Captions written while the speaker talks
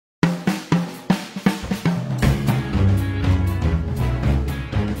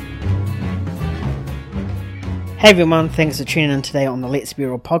Hey everyone, thanks for tuning in today on the Let's Be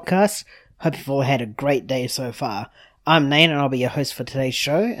Real podcast. Hope you've all had a great day so far. I'm Nate and I'll be your host for today's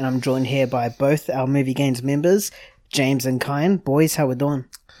show, and I'm joined here by both our Movie Games members, James and Kyan. Boys, how we doing?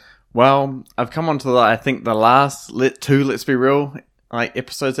 Well, I've come on to the last two Let's Be Real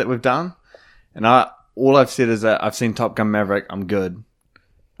episodes that we've done, and all I've said is that I've seen Top Gun Maverick, I'm good.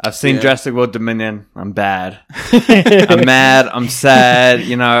 I've seen Jurassic World Dominion, I'm bad. I'm mad, I'm sad,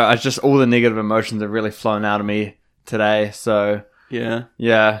 I just, all the negative emotions have really flown out of me today, so... Yeah.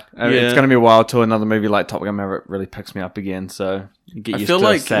 It's going to be a while till another movie like Top Gun Maverick really picks me up again, so... I feel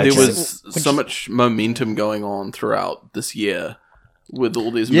like there was so much momentum going on throughout this year with all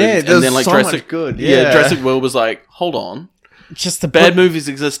these movies. And then so much good. Jurassic World was like, hold on. Just the bad movies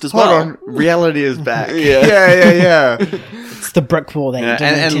exist as well. Hold on, reality is back. Yeah. It's the brick wall that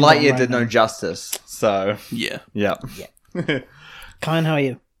and Lightyear did no justice. So yeah. Kyan, how are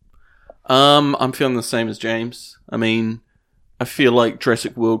you? I'm feeling the same as James. I mean, I feel like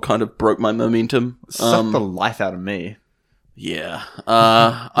Jurassic World kind of broke my momentum. Sucked the life out of me. Yeah.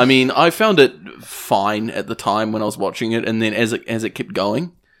 I mean, I found it fine at the time when I was watching it, and then as it kept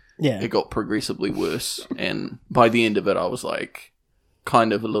going, it got progressively worse. And by the end of it, I was like,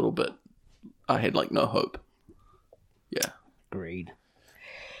 kind of a little bit. I had like no hope. Yeah. Agreed.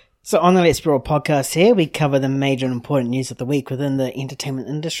 So on the Let's Be Real podcast here, we cover the major and important news of the week within the entertainment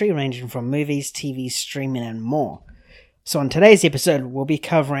industry, ranging from movies, TV, streaming, and more. So on today's episode, we'll be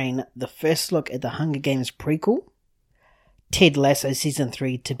covering the first look at the Hunger Games prequel, Ted Lasso Season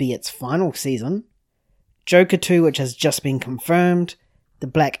 3 to be its final season, Joker 2, which has just been confirmed, the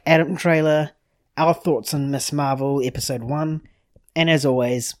Black Adam trailer, our thoughts on Miss Marvel Episode 1, and as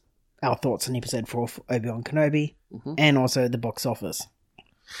always, our thoughts on Episode 4 for Obi-Wan Kenobi, and also the box office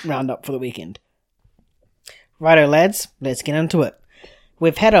roundup for the weekend. Righto lads, let's get into it.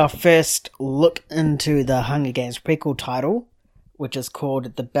 We've had our first look into the Hunger Games prequel title, which is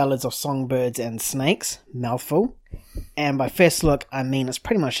called The Ballads of Songbirds and Snakes, mouthful. And by first look, I mean it's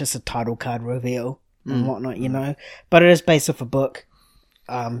pretty much just a title card reveal and whatnot, But it is based off a book,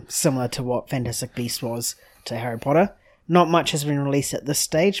 similar to what Fantastic Beasts was to Harry Potter. Not much has been released at this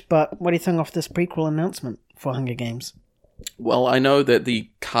stage, but what do you think of this prequel announcement for Hunger Games? Well, I know that the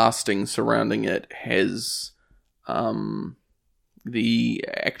casting surrounding it has the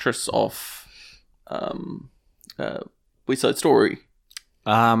actress of West Side Story.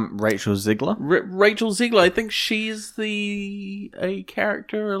 Rachel Zegler. Rachel Zegler. I think she's a lead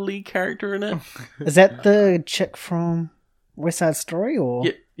character in it. Is that the chick from West Side Story, or?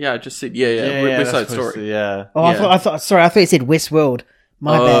 Yeah. I just said West Side Story. Oh, I thought you said Westworld.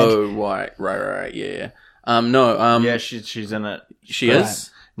 My bad. Oh, right. Yeah. No. She's in it. She is.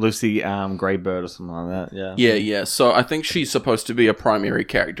 Lucy Greybird or something like that. Yeah. So I think she's supposed to be a primary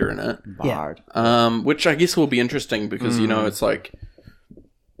character in it. Bard. Which I guess will be interesting because it's like,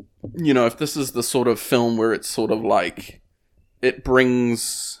 if this is the sort of film where it's sort of like it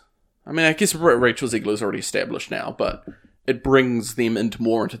brings. I mean, I guess Rachel Zegler's already established now, but it brings them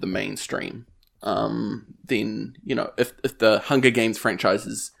into the mainstream. Then if the Hunger Games franchise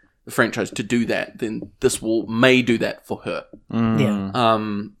is the franchise to do that, then this may do that for her.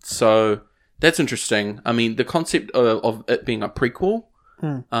 So that's interesting. I mean, the concept of it being a prequel,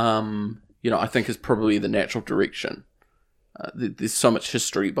 I think is probably the natural direction. There's so much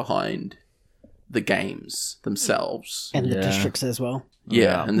history behind the games themselves. And the districts as well.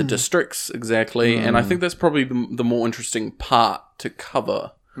 Yeah, and the districts, exactly. And I think that's probably the more interesting part to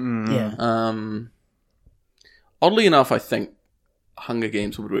cover. Oddly enough, I think Hunger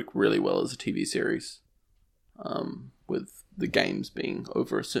Games would work really well as a TV series, with the games being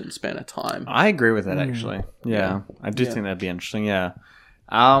over a certain span of time. I agree with that, actually. Yeah. I do think that'd be interesting,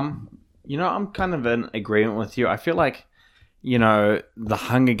 I'm kind of in agreement with you. I feel like, the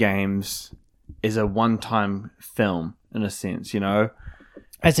Hunger Games is a one-time film, in a sense,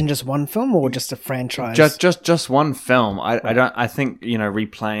 As in just one film, or just a franchise? Just one film. I think,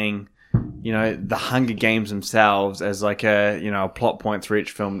 replaying... the Hunger Games themselves as like a plot point through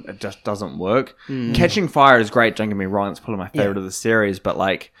each film, it just doesn't work. Catching Fire is great, don't get me wrong, it's probably my favorite of the series, but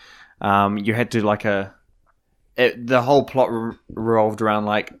like you had to the whole plot revolved around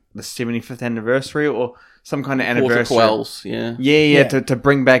like the 75th anniversary or some kind of anniversary. Quells, to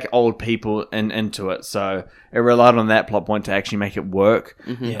bring back old people into it, so it relied on that plot point to actually make it work.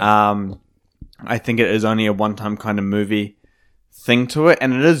 I think it is only a one-time kind of movie thing to it,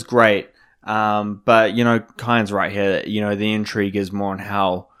 and it is great, but Kyan's right here, the intrigue is more on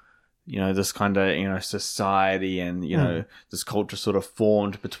how this kind of society and this culture sort of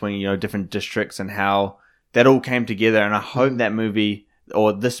formed between different districts and how that all came together, and I hope that movie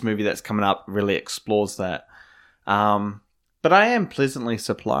or this movie that's coming up really explores that. But I am pleasantly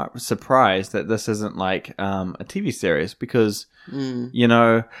surprised that this isn't like a TV series because, you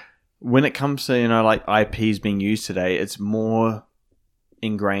know, when it comes to, you know, like IPs being used today, it's more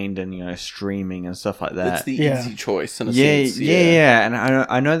ingrained in, you know, streaming and stuff like that. It's the easy choice in a yeah, sense. Yeah. And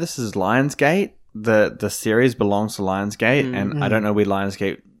I know this is Lionsgate. The series belongs to Lionsgate, and I don't know where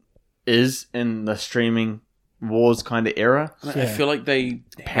Lionsgate is in the streaming wars kind of era. I feel like they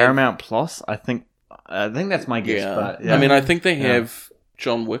Paramount Plus, I think that's my guess. Yeah. But I mean, I think they have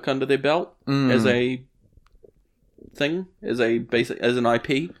John Wick under their belt as a thing, as an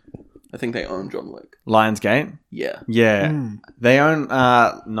IP. I think they own John Wick. Lionsgate? Yeah. They own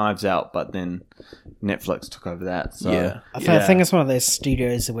Knives Out, but then Netflix took over that. So I think it's one of those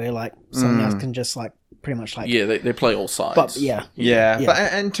studios where like someone else can just like pretty much like they play all sides. But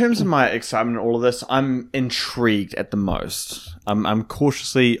But in terms of my excitement and all of this, I'm intrigued at the most. I'm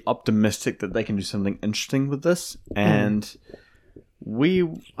cautiously optimistic that they can do something interesting with this, and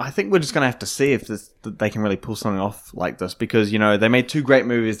I think we're just gonna have to see if that they can really pull something off like this, because you know they made 2 great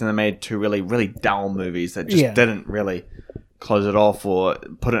movies and they made 2 really really dull movies that just didn't really close it off or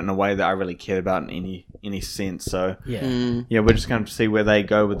put it in a way that I really cared about in any sense. So we're just going to see where they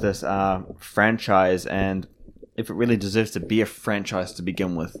go with this franchise and if it really deserves to be a franchise to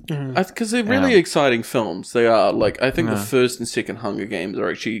begin with. Because they're really exciting films. They are. Like, I think the first and second Hunger Games are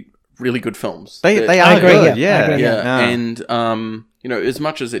actually really good films. They are good, yeah. And, you know, as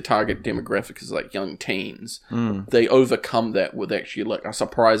much as their target demographic is like young teens, they overcome that with actually like a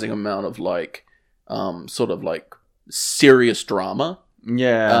surprising amount of like, sort of like serious drama.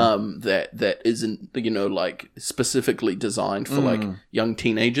 That isn't, you know, like specifically designed for like young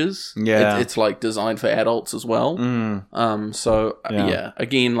teenagers. It's like designed for adults as well.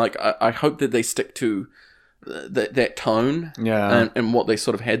 Again, like I hope that they stick to that tone and what they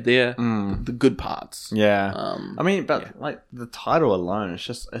sort of had there, the good parts. I mean, but like the title alone,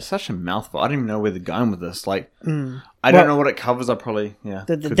 it's such a mouthful. I don't even know where they're going with this. Like I don't know what it covers. I probably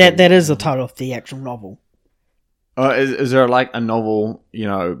that is the title of the actual novel. Is there like a novel, you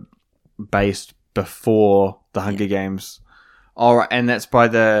know, based before the Hunger Games? All right, and that's by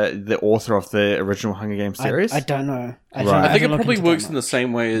the author of the original Hunger Games series? I don't know. I think it probably works in the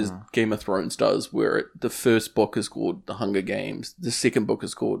same way as Game of Thrones does, where the first book is called The Hunger Games, the second book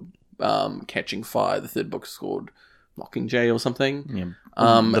is called Catching Fire, the third book is called Mockingjay or something.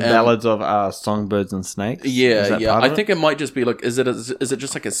 The Ballads of Songbirds and Snakes? I think it might just be like, is it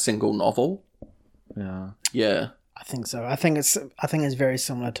just like a single novel? Yeah. I think so. I think it's very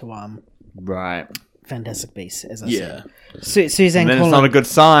similar to Fantastic Beasts, as I said. Suzanne Collins. It's not a good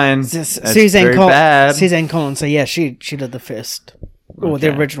sign. Bad. Suzanne Collins. So yeah, she did the first or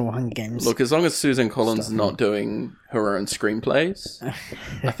the original Hunger Games. Look, as long as Suzanne Collins is not doing her own screenplays,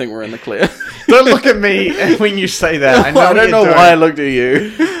 I think we're in the clear. Don't look at me when you say that. I don't know why I looked at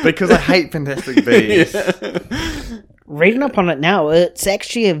you. Because I hate Fantastic Beasts. Reading up on it now, it's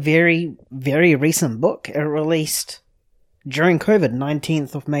actually a very, very recent book. It released during COVID,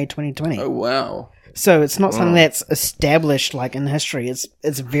 19th of May 2020. Oh, wow. So it's not something that's established like in history. It's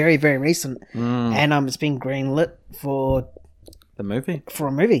very, very recent. And it's been greenlit for a movie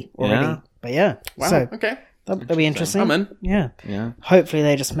already. Yeah. But yeah. Wow. So okay. That'll be interesting. I'm in. Yeah. Hopefully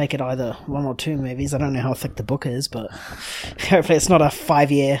they just make it either 1 or 2 movies. I don't know how thick the book is, but hopefully it's not a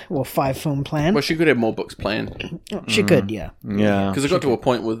 5-year or 5-film plan. Well, she could have more books planned. She could, yeah. Because it got to a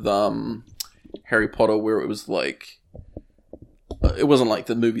point with Harry Potter where it was like, it wasn't like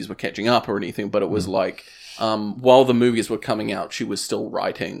the movies were catching up or anything, but it was like, while the movies were coming out, she was still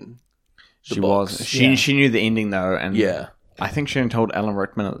writing the books. She knew the ending though, and I think she had told Alan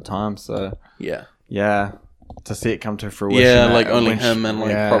Rickman at the time, so yeah. To see it come to fruition. Yeah, like only him and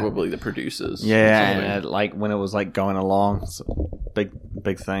like probably the producers. Yeah, and like when it was like going along,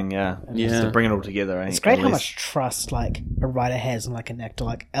 big thing. Yeah. To bring it all together. It's great how much trust like a writer has in like an actor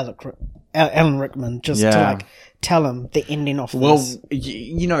like Alan Rickman just to like tell him the ending of this. Well,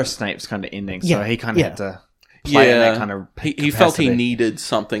 you know Snape's kind of ending, so he kind of had to play in that kind of he felt he needed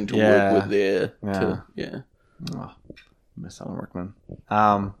something to work with there. Miss Alan Rickman.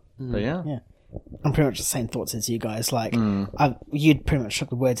 But yeah. I'm pretty much the same thoughts as you guys. Like, you'd pretty much took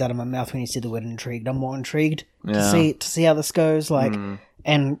the words out of my mouth when you said the word intrigued. I'm more intrigued to see how this goes. Like,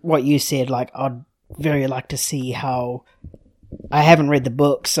 and what you said, like, I'd very like to see how. I haven't read the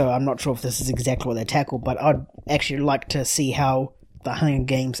book, so I'm not sure if this is exactly what they tackle. But I'd actually like to see how the Hunger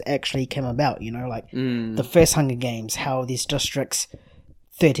Games actually came about. You know, like the first Hunger Games, how these districts,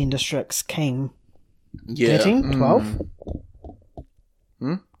 13 districts, came. 13? 12?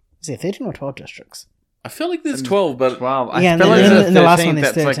 Is there 13 or 12 districts? I feel like there's 12, but 12. Yeah, I feel like in the last one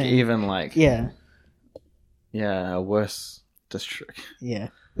that's 13. like even like a worse district. Yeah.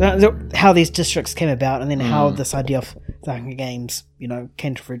 How these districts came about, and then how this idea of the Hunger Games,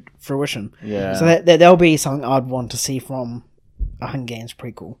 came to fruition. Yeah. So that'll be something I'd want to see from a Hunger Games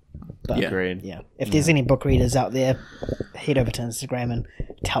prequel. But, Agreed. Yeah. If there's any book readers out there, head over to Instagram and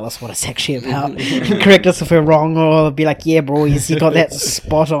tell us what it's actually about. Correct us if we're wrong, or be like, yeah, boys, you got that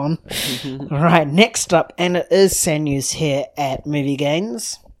spot on. Alright, next up, and it is sad news here at Movie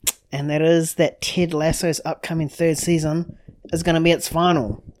Games, and that is that Ted Lasso's upcoming third season is going to be its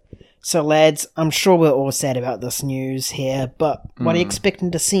final. So, lads, I'm sure we're all sad about this news here, but what are you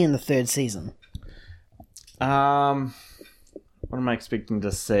expecting to see in the third season? What am I expecting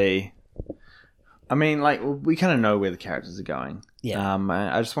to see? I mean, we kind of know where the characters are going. Yeah.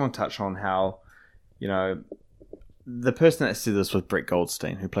 I just want to touch on how, the person that said this was Brett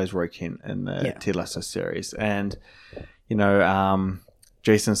Goldstein, who plays Roy Kent in the Ted Lasso series. And,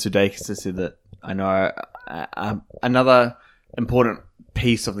 Jason Sudeikis has said that, I know, another important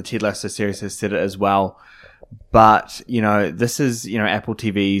piece of the Ted Lasso series has said it as well. But, this is, Apple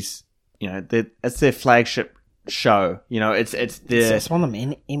TV's, it's their flagship show. It's their... It's one of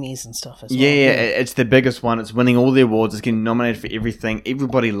them Emmys and stuff as well. Yeah, it's the biggest one. It's winning all the awards. It's getting nominated for everything.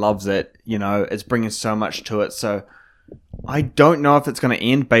 Everybody loves it. It's bringing so much to it. So I don't know if it's going to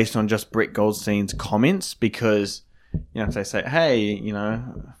end based on just Brett Goldstein's comments, because, if they say, hey,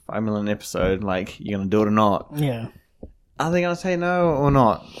 5 million episode, you're going to do it or not? Yeah. Are they going to say no or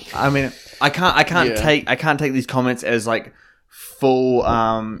not? I mean, I can't take these comments as full,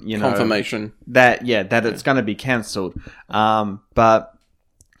 confirmation that it's going to be cancelled. But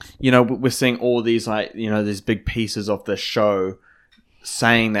we're seeing all these these big pieces of the show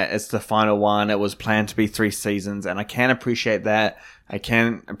saying that it's the final one. It was planned to be 3 seasons, and I can appreciate that. I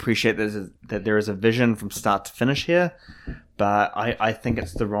can appreciate that there is a vision from start to finish here, but I think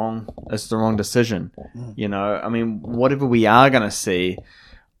it's the wrong decision. I mean, whatever we are going to see,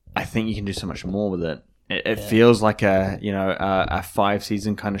 I think you can do so much more with it. It feels like a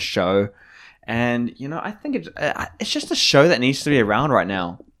 5-season kind of show, and I think it's just a show that needs to be around right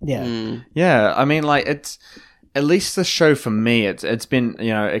now. Yeah. I mean, it's at least the show for me. It's been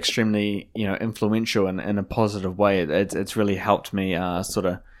extremely influential in a positive way. It's really helped me sort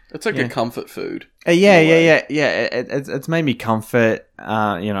of. It's like a comfort food. Yeah. It's made me comfort.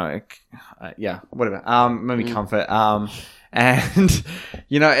 Whatever. Made me comfort. And,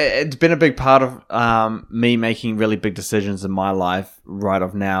 it's been a big part of me making really big decisions in my life right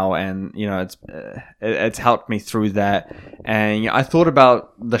off now. And, it's helped me through that. And I thought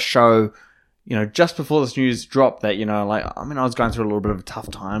about the show, just before this news dropped that, I was going through a little bit of a tough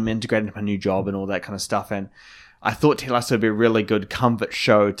time integrating into my new job and all that kind of stuff. And I thought Ted Lasso would be a really good comfort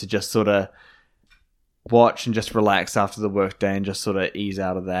show to just sort of watch and just relax after the workday and just sort of ease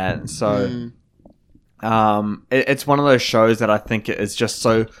out of that. And so... it's one of those shows that I think is just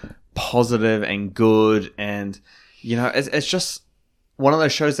so positive and good, and it's just one of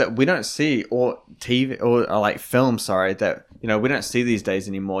those shows that we don't see, or TV or film, that we don't see these days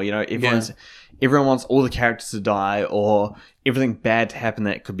anymore. Everyone wants all the characters to die or everything bad to happen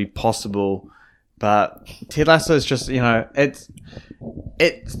that could be possible, but Ted Lasso is just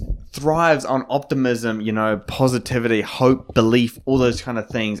it thrives on optimism, positivity, hope, belief, all those kind of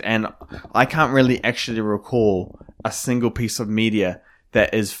things. And I can't really actually recall a single piece of media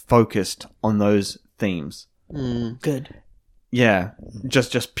that is focused on those themes. Good. Yeah,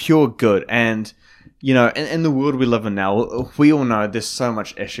 just pure good. And, in the world we live in now, we all know there's so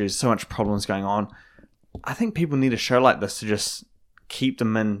much issues, so much problems going on. I think people need a show like this to just keep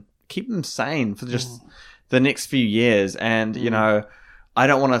them sane for just the next few years. And, I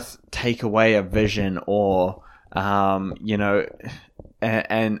don't want to take away a vision or, an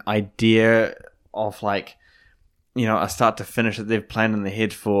idea of a start to finish that they've planned in their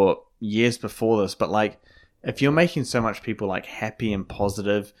head for years before this. But if you're making so much people happy and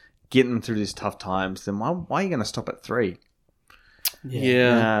positive, getting them through these tough times, then why are you going to stop at 3?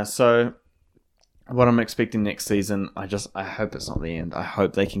 Yeah. So what I'm expecting next season, I hope it's not the end. I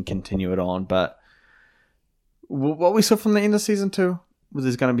hope they can continue it on. But what we saw from the end of season 2,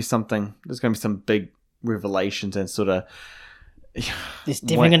 there's going to be some big revelations and sort of... There's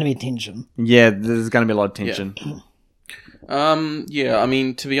definitely going to be tension. Yeah, there's going to be a lot of tension. Yeah. I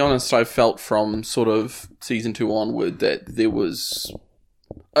mean, to be honest, I felt from sort of season 2 onward that there was...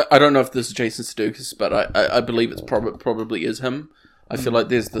 I don't know if this is Jason Sudeikis, but I believe it's probably is him. I feel like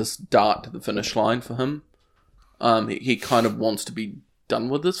there's this dart to the finish line for him. He kind of wants to be done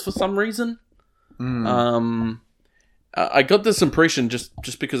with this for some reason. I got this impression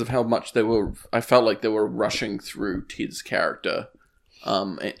just because of how much I felt like they were rushing through Ted's character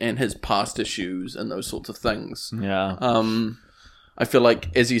and his past issues and those sorts of things. Yeah. I feel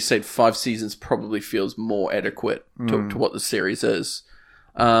like, as you said, 5 seasons probably feels more adequate to what the series is.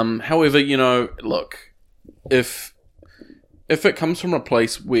 However, look, if it comes from a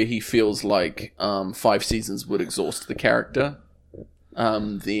place where he feels like 5 seasons would exhaust the character,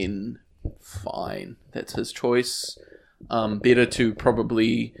 then fine, that's his choice. Better to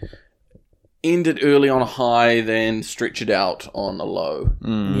probably end it early on a high than stretch it out on a low.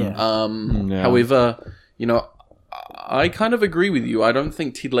 However, I kind of agree with you. I don't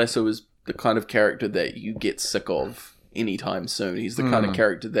think Ted Lasso is the kind of character that you get sick of anytime soon. He's the kind of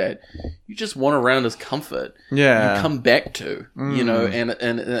character that you just want around as comfort. Yeah. You come back to,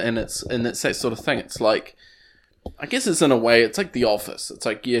 and it's that sort of thing. It's like, I guess it's in a way, it's like The Office. It's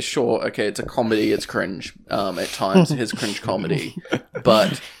like, yeah, sure, okay, it's a comedy, it's cringe at times, it has cringe comedy,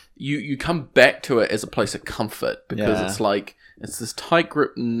 but you come back to it as a place of comfort because it's like, it's this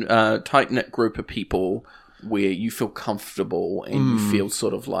tight-knit group of people where you feel comfortable and you feel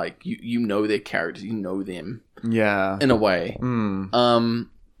sort of like you know their characters, you know them. Yeah. In a way.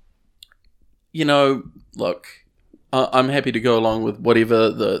 Look, I'm happy to go along with whatever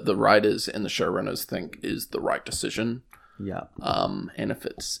the writers and the showrunners think is the right decision. Yeah. And if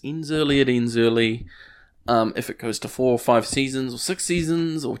it ends early, it ends early. If it goes to 4 or 5 seasons or 6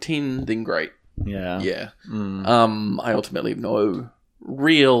 seasons or 10, then great. Yeah. Yeah. I ultimately have no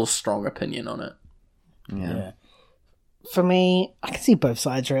real strong opinion on it. Yeah. For me, I can see both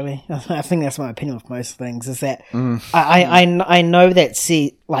sides really. I think that's my opinion with most things. Is that I know that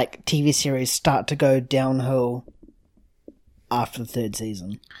TV series start to go downhill after the 3rd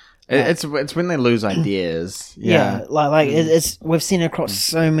season. It's when they lose ideas. Yeah. It's we've seen across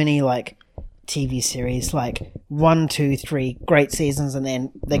so many TV series 1, 2, 3 great seasons, and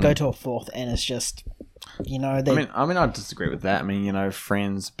then they go to a 4th, and it's just. I disagree with that.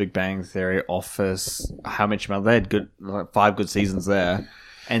 Friends, Big Bang Theory, Office, How I Met Your Mother, they had 5 good seasons there,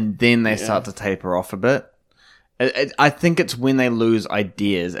 and then they start to taper off a bit. I think it's when they lose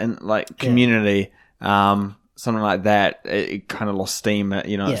ideas, and Community, something like that. It kind of lost steam at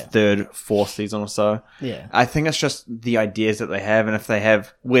its 3rd, 4th season or so. Yeah, I think it's just the ideas that they have, and if they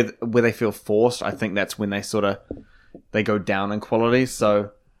have where they feel forced, I think that's when they go down in quality.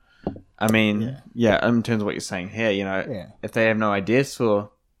 So. In terms of what you're saying here, if they have no ideas for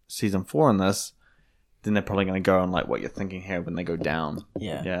season 4 in this, then they're probably going to go on what you're thinking here when they go down.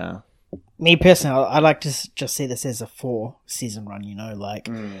 Yeah. Yeah. Me personally, I like to just see this as a 4-season run,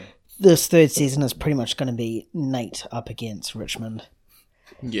 this 3rd season is pretty much going to be Nate up against Richmond.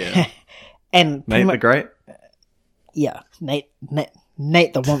 Yeah. And Nate the Great? Yeah. Nate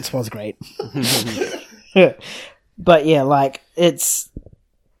the once was great. But it's...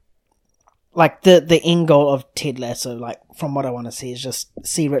 the end goal of Ted Lasso, from what I want to see, is just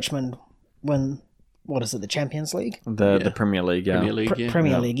see Richmond win, what is it, the Champions League? The Premier League, yeah.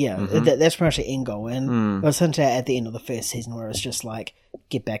 Premier League, yeah. Mm-hmm. That's pretty much the end goal. And it was hinted at the end of the 1st season where it's just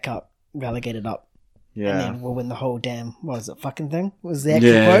get back up, relegated up, and then we'll win the whole damn, what is it, fucking thing? Was the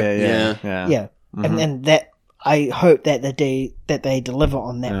actual quote? Yeah. Mm-hmm. And that, I hope that they deliver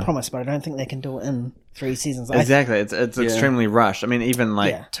on that promise, but I don't think they can do it in 3 seasons. Exactly. It's extremely rushed.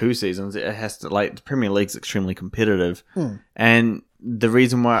 even 2 seasons, it has to, the Premier League's extremely competitive. And the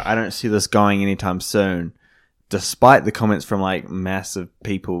reason why I don't see this going anytime soon, despite the comments from massive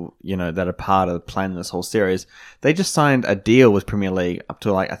people, that are part of planning this whole series, they just signed a deal with Premier League up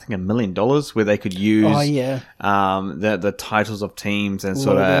to I think $1 million where they could use the titles of teams and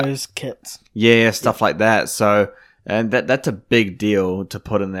sort of logos, kits, stuff like that. So and that's a big deal to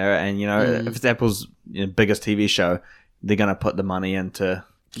put in there. And if it's Apple's biggest TV show, they're gonna put the money into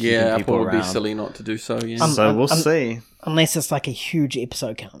keeping people Apple would around. Be silly not to do so. Yeah, so we'll see. Unless it's a huge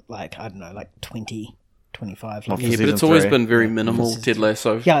episode count, I don't know, 20. 25. But it's always been very minimal, Ted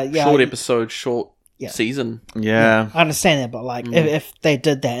Lasso. Yeah. Short episode, short season. Yeah. I understand that, but if they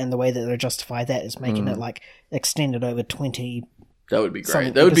did that and the way that they justify that is making it extended over 20. That would be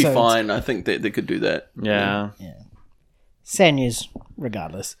great. That would be fine. I think that they could do that. Yeah. Sad news,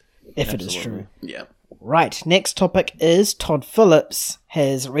 regardless, if it is true. Yeah. Right. Next topic is Todd Phillips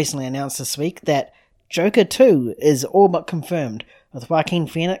has recently announced this week that Joker 2 is all but confirmed, with Joaquin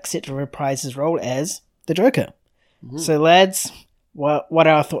Phoenix set to reprise his role as the Joker. Mm-hmm. So, lads, what are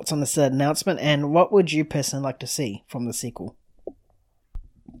our thoughts on this announcement, and what would you personally like to see from the sequel?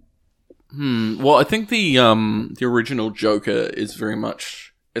 Well, I think the original Joker is very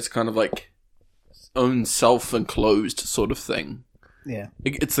much, it's kind of own self-enclosed sort of thing. Yeah.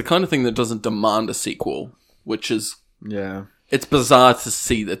 It's the kind of thing that doesn't demand a sequel, which is... Yeah. It's bizarre to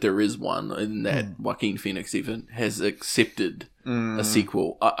see that there is one, and that Joaquin Phoenix even has accepted a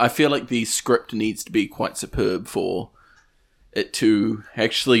sequel. I feel like the script needs to be quite superb for it to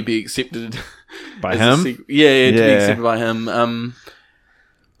actually be accepted by as him. to be accepted by him.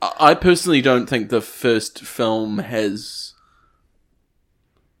 I personally don't think the first film has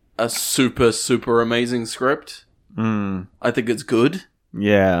a super amazing script. I think it's good.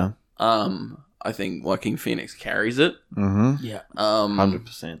 Yeah. I think Joaquin Phoenix carries it. Yeah.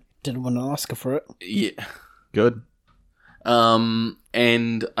 100%. Didn't win an Oscar for it. Yeah. Good.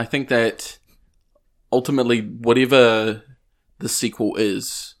 And I think that ultimately whatever the sequel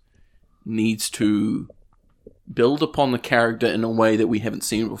is needs to build upon the character in a way that we haven't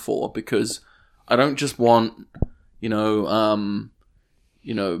seen before, because I don't just want,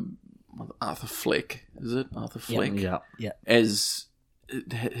 Arthur Fleck, is it? Arthur Fleck? Yeah. As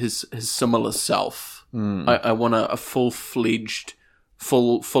his similar self. I want a full-fledged,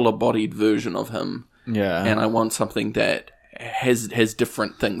 fuller-bodied version of him. Yeah. And I want something that has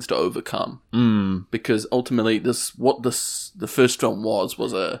different things to overcome. Because ultimately the first film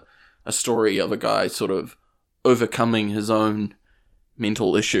was a story of a guy sort of overcoming his own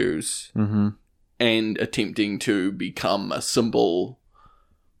mental issues and attempting to become a symbol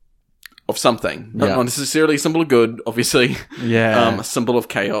of something. Not necessarily a symbol of good, obviously. Yeah. A symbol of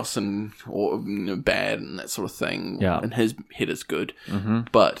chaos or bad and that sort of thing. Yeah. And his head is good.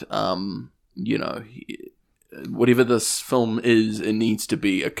 But, whatever this film is, it needs to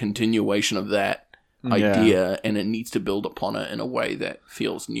be a continuation of that idea, and it needs to build upon it in a way that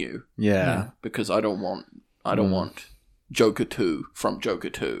feels new. Yeah. Because I don't want Joker 2 from Joker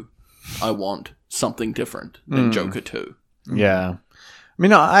 2. I want something different than Joker 2. Yeah. I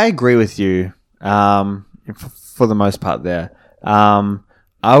mean, I agree with you for the most part there. I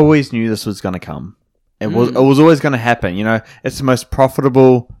always knew this was going to come. It was always going to happen. It's the most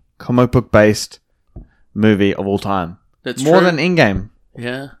profitable comic book based movie of all time. That's more true. than Endgame.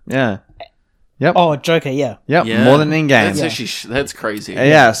 Yeah. Yeah. Yep. Oh, Joker, yeah. Yep. Yeah. More than Endgame. That's crazy.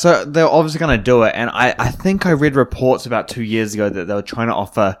 Yeah. So they're obviously going to do it, and I think I read reports about 2 years ago that they were trying to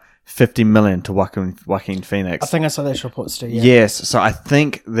offer $50 million to Joaquin Phoenix. I think I saw those reports too, yeah. Yes, so I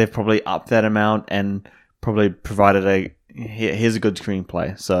think they've probably upped that amount and probably provided here's a good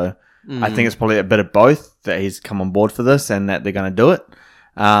screenplay. So I think it's probably a bit of both, that he's come on board for this and that they're going to do it.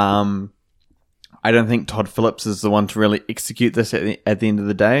 I don't think Todd Phillips is the one to really execute this at the end of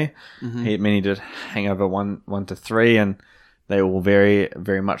the day. He did Hangover 1 to 3, and they were very,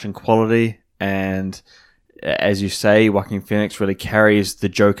 very much in quality. And as you say, Joaquin Phoenix really carries the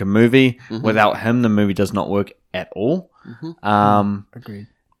Joker movie. Without him, the movie does not work at all. Agreed.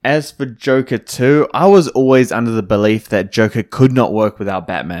 As for Joker 2, I was always under the belief that Joker could not work without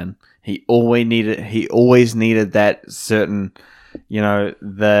Batman. He always needed that certain,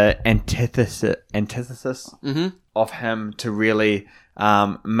 the antithesis of him to really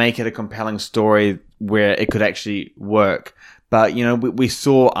make it a compelling story where it could actually work. But, we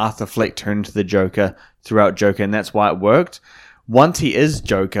saw Arthur Fleck turn to the Joker throughout Joker, and that's why it worked. Once he is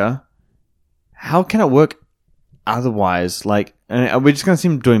Joker, how can it work otherwise? Like, are we just going to see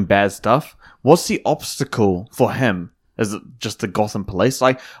him doing bad stuff? What's the obstacle for him? Is it just the Gotham police?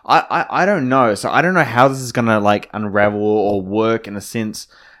 Like, I don't know. So I don't know how this is going to, unravel or work in a sense.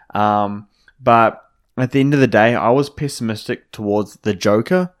 But at the end of the day, I was pessimistic towards the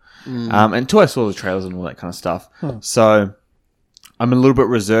Joker until I saw the trailers and all that kind of stuff. So I'm a little bit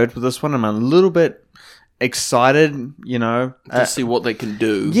reserved with this one. I'm a little bit excited, to see what they can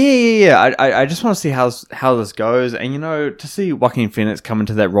do. Yeah. I just want to see how this goes, and to see Joaquin Phoenix come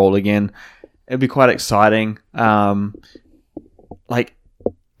into that role again, it'd be quite exciting. I want,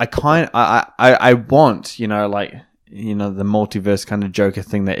 the multiverse kind of Joker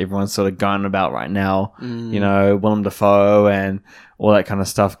thing that everyone's sort of going about right now. Willem Dafoe and all that kind of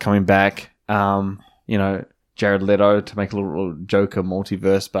stuff coming back. Jared Leto to make a little Joker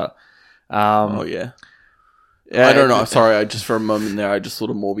multiverse, but oh yeah. I don't know. Sorry, I just for a moment there, I just thought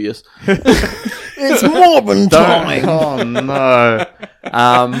of Morbius. It's Morbin time. Oh no.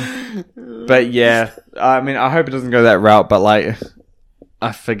 But yeah, I mean, I hope it doesn't go that route. But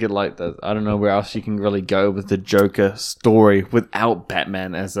I figured that I don't know where else you can really go with the Joker story without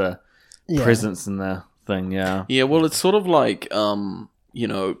Batman as a presence in the thing. Yeah. Yeah. Well, it's sort of like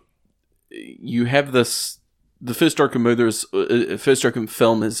you have this. The first Joker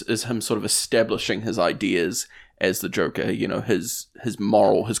film is him sort of establishing his ideas as the Joker. His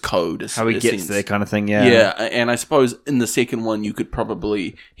moral, his code, how he gets there, kind of thing. Yeah, yeah. And I suppose in the second one, he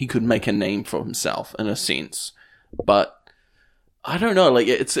could make a name for himself in a sense, but I don't know. Like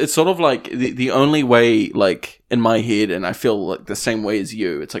it's sort of like the only way, like in my head, and I feel like the same way as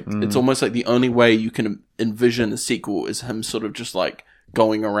you. It's like it's almost like the only way you can envision a sequel is him sort of just like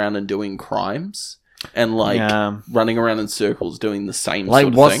going around and doing crimes and like running around in circles doing the same. Like,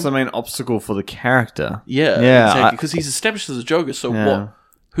 sort of what's thing. the main obstacle for the character? Yeah, exactly. Because he's established as a Joker. So what?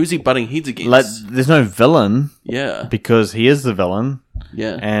 Who's he butting heads against? Like, there's no villain. Yeah, Because he is the villain.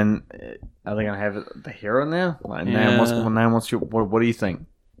 yeah. And are they going to have the hero now? Like, what do you think?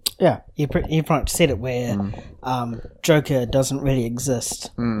 Yeah, you pretty much said it where Joker doesn't really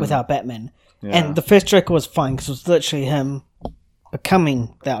exist without Batman. Yeah. And the first Joker was fine because it was literally him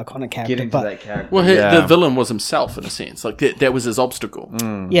becoming the iconic character. Getting to that character. Well, the villain was himself in a sense. Like that was his obstacle.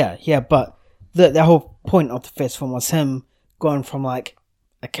 Yeah, but the whole point of the first film was him going from like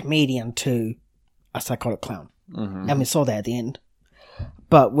a comedian to a psychotic clown. And we saw that at the end.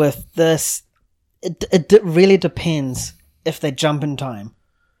 But with this, it really depends if they jump in time.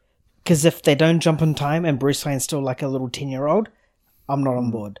 Because if they don't jump in time and Bruce Wayne's still like a little 10-year-old, I'm not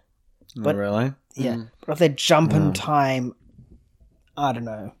on board. But really? yeah, but if they jump in time, I don't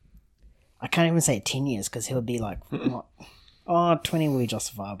know. I can't even say 10 years because he'll be like, what? 20 will be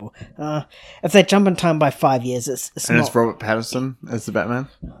justifiable. If they jump in time by 5 years, it's And not. it's Robert Pattinson as the Batman?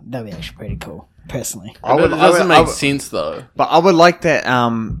 That'd be actually pretty cool, personally. But it doesn't make sense though. But I would like that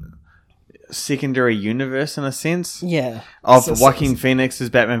secondary universe in a sense. Yeah. Of Joaquin Phoenix's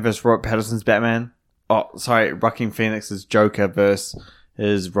Batman versus Robert Pattinson's Batman. Oh, sorry, Joaquin Phoenix's Joker versus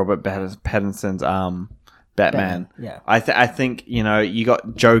Robert Pattinson's Batman. Yeah. I think, you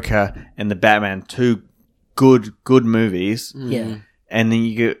got Joker and the Batman, two good movies. Yeah. And then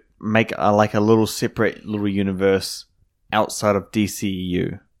you could make a little separate little universe outside of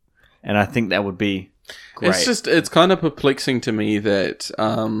DCEU. And I think that would be great. It's kind of perplexing to me that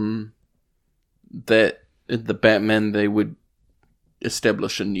that the Batman they would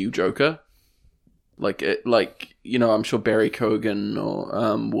establish a new Joker, I'm sure Barry Keoghan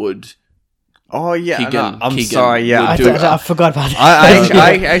or would. Oh yeah, Keegan, I'm Keegan sorry. Yeah, I forgot about that.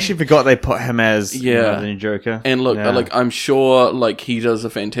 I actually forgot they put him as the new Joker. And look, I'm sure he does a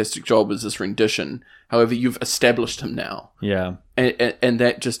fantastic job as this rendition. However, you've established him now. Yeah. And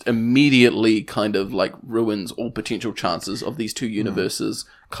that just immediately kind of ruins all potential chances of these two universes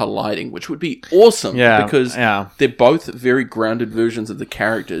colliding, which would be awesome. Yeah. Because they're both very grounded versions of the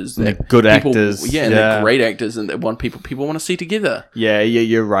characters. They're good actors. Yeah, and they're great actors and that people want to see together. Yeah,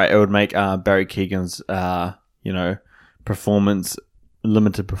 you're right. It would make Barry Keoghan's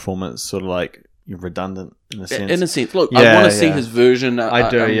limited performance sort of redundant in a sense. In a sense. Look, I want to see his version. I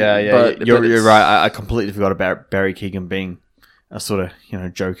do, But you're right. I completely forgot about Barry Keoghan being a sort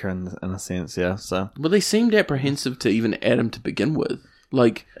of, Joker in a sense, yeah. So, well, they seemed apprehensive to even add him to begin with.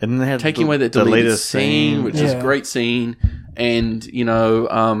 And they had taking away that deleted scene, which is a great scene, and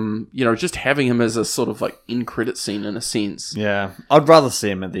just having him as a sort of in credit scene in a sense. Yeah, I'd rather see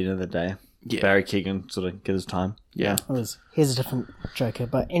him at the end of the day. Yeah. Barry Keoghan sort of get his time. Yeah, here's a different Joker,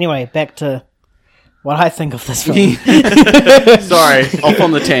 but anyway, back to what I think of this film. Sorry, off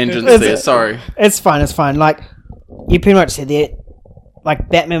on the tangents there. Sorry, it's fine. You pretty much said that.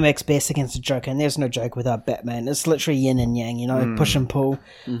 Batman works best against the Joker, and there's no Joker without Batman. It's literally yin and yang, push and pull.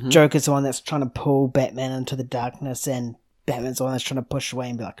 Joker's the one that's trying to pull Batman into the darkness, and Batman's the one that's trying to push away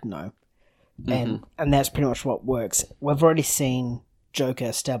and be like, no. And that's pretty much what works. We've already seen Joker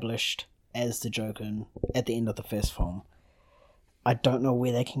established as the Joker at the end of the first film. I don't know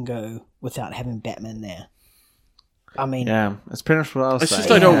where they can go without having Batman there. I mean... Yeah, it's pretty much what I was saying. It's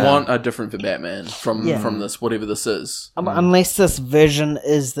just I don't want a different Batman from this, whatever this is. Unless this version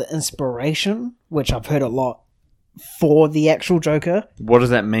is the inspiration, which I've heard a lot, for the actual Joker. What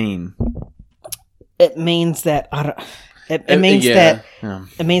does that mean? It means that... It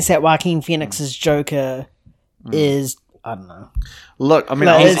means that Joaquin Phoenix's Joker is... I don't know. Look, I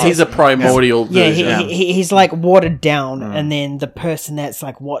mean, he's a primordial version. Yeah, he's watered down, and then the person that's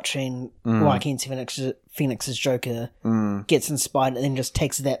watching Joaquin Phoenix's Joker gets inspired and then just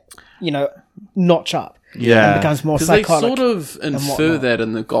takes that, notch up. Yeah. And becomes more Because psychotic. they sort of infer that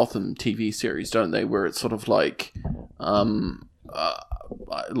in the Gotham TV series, don't they? Where it's sort of look, I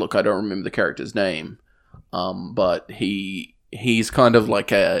don't remember the character's name, but he's kind of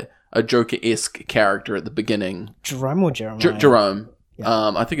like a Joker-esque character at the beginning. Jerome or Jeremiah? Jerome.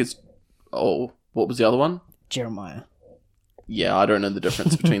 Yeah. I think it's... Oh, what was the other one? Jeremiah. Yeah, I don't know the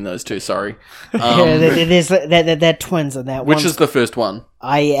difference between those two, sorry. They're twins in that one. Which is the first one?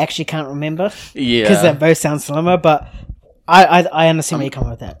 I actually can't remember. Yeah. Because they both sound similar, but I understand where you come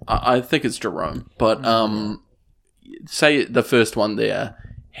with that. I think it's Jerome. But say the first one there,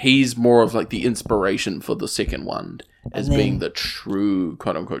 he's more of the inspiration for the second one. as then- being the true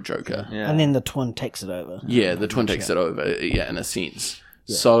quote unquote Joker. Yeah. And then the twin takes it over. Yeah, the twin takes it over, in a sense.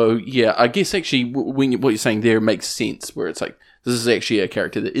 Yeah. So, yeah, I guess actually what you're saying there makes sense, where it's like, this is actually a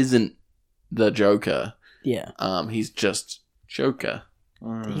character that isn't the Joker. Yeah. He's just Joker.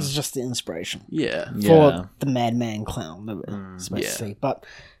 He's just the inspiration. Yeah. For the madman clown that we're supposed to see. But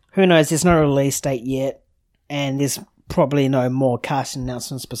who knows, there's no release date yet, and there's probably no more casting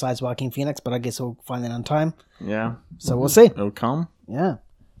announcements besides Joaquin Phoenix, but I guess we'll find that on time. Yeah. So we'll see. It'll come. Yeah.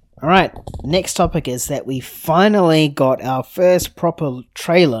 All right. Next topic is that we finally got our first proper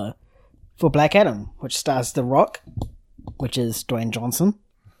trailer for Black Adam, which stars The Rock, which is Dwayne Johnson.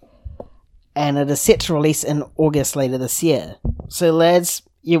 And it is set to release in August later this year. So, lads,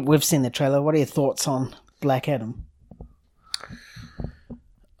 we've seen the trailer. What are your thoughts on Black Adam?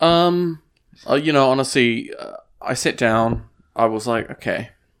 Honestly, I sat down. I was like,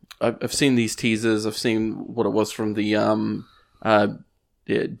 okay, I've seen these teasers. I've seen what it was from the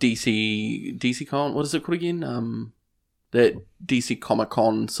DC Con. What is it called again? That DC Comic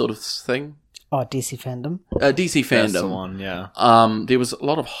Con sort of thing. Oh, DC Fandom. DC Fandom. That's the one, yeah. There was a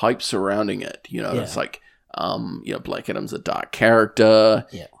lot of hype surrounding it. It's like, Black Adam's a dark character.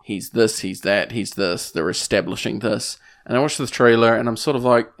 Yeah. He's this, he's that, he's this. They're establishing this. And I watched this trailer and I'm sort of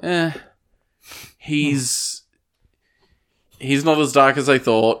like, he's not as dark as I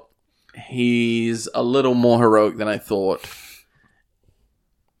thought. He's a little more heroic than I thought.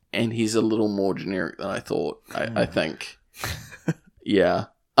 And he's a little more generic than I thought, I think. Yeah.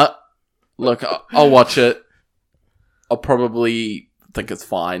 Look, I'll watch it. I'll probably think it's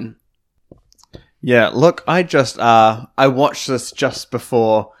fine. Yeah, look, I watched this just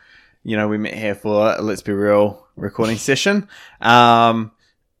before, we met here for a Let's Be Real recording session. I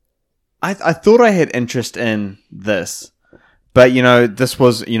thought I had interest in this, but, this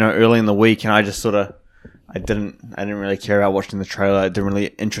was, early in the week, and I just sort of, I didn't really care about watching the trailer. It didn't really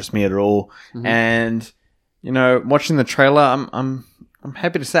interest me at all. Mm-hmm. And, watching the trailer, I'm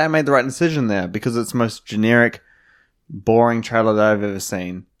happy to say I made the right decision there, because it's the most generic, boring trailer that I've ever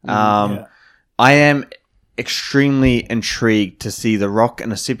seen. I am extremely intrigued to see The Rock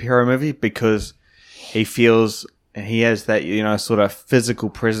in a superhero movie, because he has that, sort of physical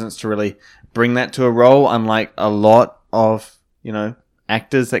presence to really bring that to a role, unlike a lot of,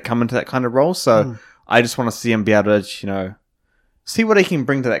 actors that come into that kind of role. So I just want to see him be able to, see what he can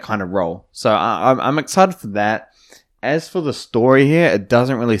bring to that kind of role. So I'm excited for that. As for the story here, it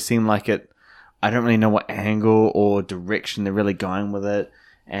doesn't really seem like it. I don't really know what angle or direction they're really going with it.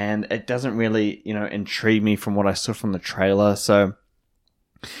 And it doesn't really, intrigue me from what I saw from the trailer. So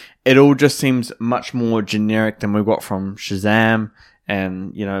it all just seems much more generic than we got from Shazam.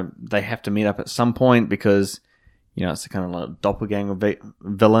 And, they have to meet up at some point because, it's a kind of like doppelganger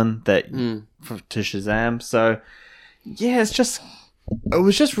villain that to Shazam. So, yeah, it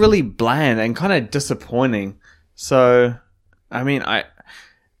was just really bland and kind of disappointing. So, I mean, I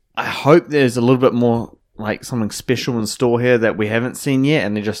hope there's a little bit more, like, something special in store here that we haven't seen yet,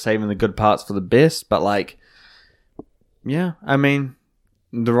 and they're just saving the good parts for the best. But, like, yeah, I mean,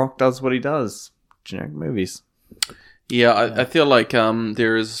 The Rock does what he does. Generic movies. Yeah, I feel like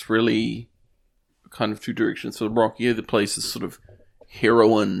there is really kind of two directions for The Rock. He either plays this sort of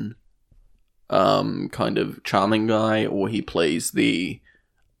heroine kind of charming guy, or he plays the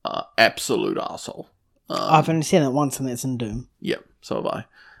absolute arsehole. I've only seen it once, and that's in Doom. Yeah, so have I.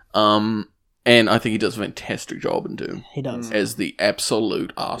 And I think he does a fantastic job in Doom. He does. As the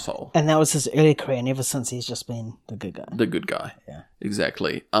absolute arsehole. And that was his early career, and ever since he's just been the good guy. The good guy. Yeah.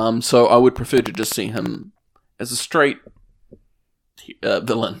 Exactly. So I would prefer to just see him as a straight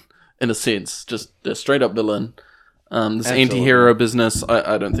villain, in a sense. Just a straight up villain. This Absolutely. anti-hero business,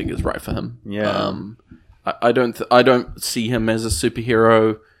 I don't think is right for him. Yeah. I don't see him as a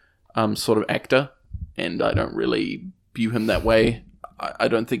superhero sort of actor, and I don't really view him that way. I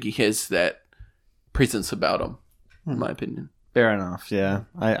don't think he has that presence about him, in my opinion. Fair enough, yeah.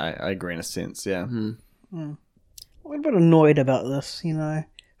 I agree in a sense, yeah. I'm a bit annoyed about this,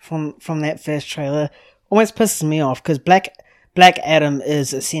 from that first trailer. Almost pisses me off, because Black Adam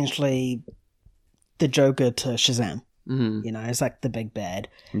is essentially the Joker to Shazam. Mm-hmm. It's like the big bad.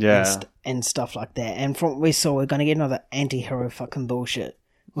 Yeah. And stuff like that. And from what we saw, we're going to get another anti-hero fucking bullshit,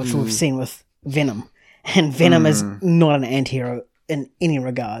 which we've seen with Venom. And Venom is not an anti-hero in any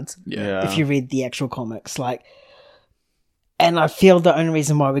regards. Yeah. If you read the actual comics. And I feel the only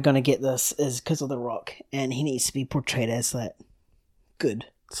reason why we're going to get this is because of The Rock. And he needs to be portrayed as that good.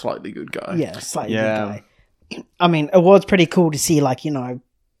 Slightly good guy. Yeah, slightly good guy. I mean, it was pretty cool to see,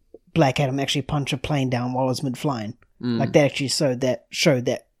 Black Adam actually punch a plane down while it was mid-flying. That actually showed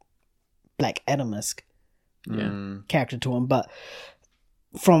that Black Adam-esque character to him. But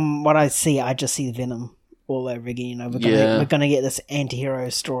from what I see, I just see Venom all over again. You know, we're gonna get this anti-hero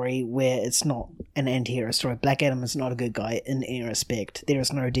story where it's not an anti-hero story. Black Adam is not a good guy in any respect. There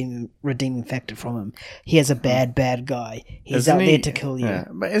is no redeeming factor from him. He is a bad guy. He's out there to kill you. Yeah.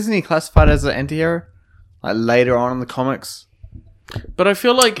 But isn't he classified as an anti-hero? Like later on in the comics? But I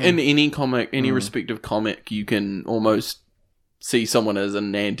feel like in any comic, any respective comic, you can almost see someone as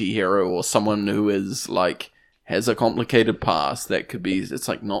an anti-hero or someone who is like has a complicated past that could be, it's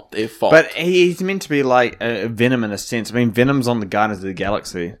like not their fault. But he's meant to be like a Venom in a sense. I mean, Venom's on the Guardians of the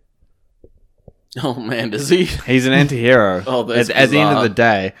Galaxy. Oh man, is he? He's an anti-hero. Oh, that's at the end of bizarre. the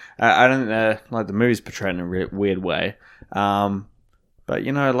day. I don't like the movie's portrayed in a weird way. But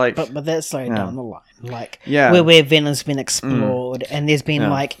you know, like, but that's like down the line, like Yeah. where Venom's been explored, and there's been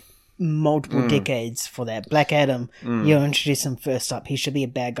like multiple decades for that. Black Adam, you introduce him first up. He should be a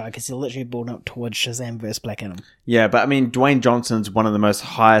bad guy because he'll literally build up towards Shazam versus Black Adam. yeah, but I mean, Dwayne Johnson's one of the most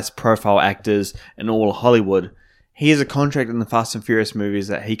highest profile actors in all of Hollywood. He has a contract in the Fast and Furious movies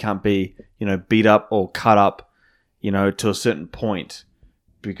that he can't be, you know, beat up or cut up, you know, to a certain point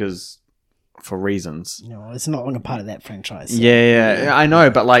because for reasons. You know, it's not longer part of that franchise. So. Yeah, I know,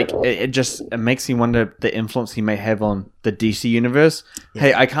 but like, it makes me wonder the influence he may have on the DC universe. Yeah.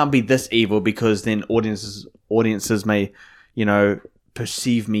 Hey, I can't be this evil because then audiences may, you know,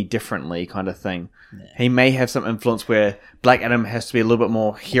 perceive me differently, kind of thing. Yeah. He may have some influence where Black Adam has to be a little bit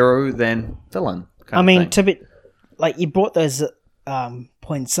more hero than villain. I mean, to be like, you brought those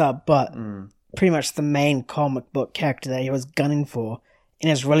points up, but pretty much the main comic book character that he was gunning for and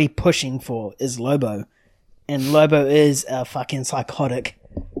is really pushing for is Lobo. And Lobo is a fucking psychotic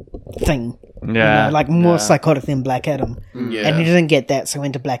thing. Yeah. You know, like more psychotic than Black Adam. Yeah. And he didn't get that, so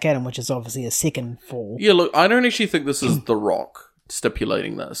went to Black Adam, which is obviously a second fall. Yeah, look, I don't actually think this is The Rock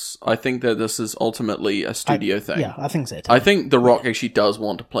stipulating this. I think that this is ultimately a studio thing. Yeah, I think so too. I think The Rock actually does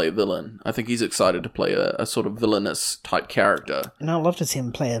want to play a villain. I think he's excited to play a sort of villainous type character. And I'd love to see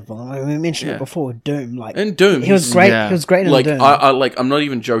him play a villain. I mean, we mentioned it before, Doom. Like, in Doom, he was great. Yeah. He was great in like, Doom. I'm not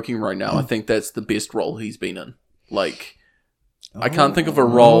even joking right now. I think that's the best role he's been in. Like, I can't think of a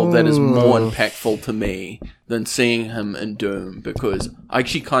role that is more impactful to me than seeing him in Doom because I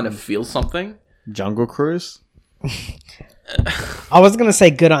actually kind of feel something. Jungle Cruise? I was going to say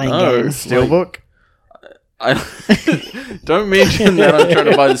Good Iron Gang. Steelbook? Don't mention that I'm trying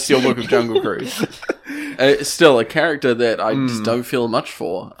to buy the Steelbook of Jungle Cruise. It's still a character that I just don't feel much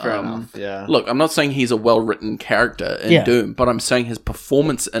for. Fair enough, yeah. Look, I'm not saying he's a well-written character in Doom, but I'm saying his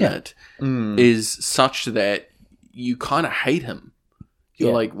performance in it is such that you kind of hate him.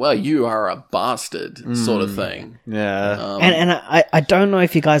 You're like, well, you are a bastard, sort of thing. Yeah. And I don't know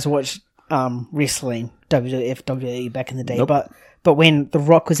if you guys watched wrestling, WWF, WWE back in the day, but when The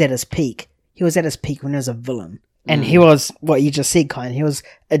Rock was at his peak, he was at his peak when he was a villain. And he was what you just said, kind. He was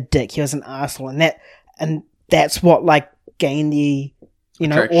a dick. He was an asshole, and that's what like gained the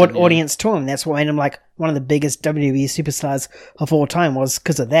audience to him. That's what made him like one of the biggest WWE superstars of all time was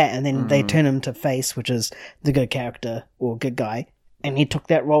because of that. And then they turned him to face, which is the good character or good guy, and he took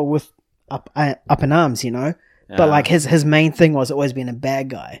that role with up in arms, you know. Yeah. But like his main thing was always being a bad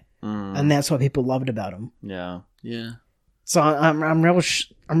guy, and that's what people loved about him. Yeah. So I'm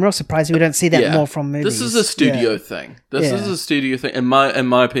real surprised we don't see that more from movies. This is a studio thing. This is a studio thing. In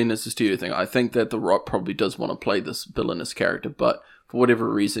my opinion, it's a studio thing. I think that The Rock probably does want to play this villainous character, but for whatever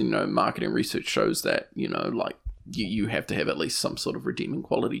reason, you know, marketing research shows that, you know, like you have to have at least some sort of redeeming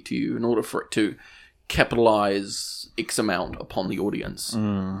quality to you in order for it to capitalize X amount upon the audience.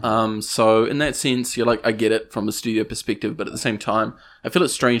 So in that sense, you're like, I get it from a studio perspective, but at the same time, I feel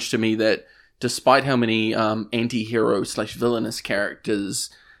it's strange to me that despite how many anti-hero / villainous characters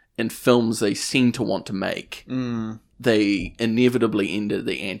in films they seem to want to make, they inevitably end at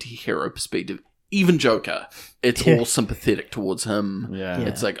the anti-hero perspective. Even Joker, it's all sympathetic towards him. Yeah.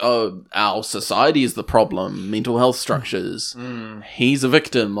 It's like, oh, our society is the problem, mental health structures. He's a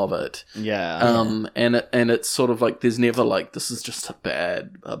victim of it. Yeah. And it's sort of like there's never like this is just a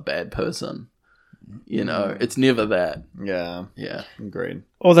bad person. You know, it's never that. Yeah. Yeah. Agreed.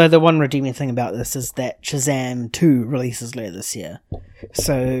 Although the one redeeming thing about this is that Shazam 2 releases later this year.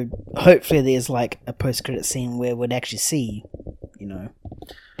 So hopefully there's like a post-credit scene where we'd actually see, you know,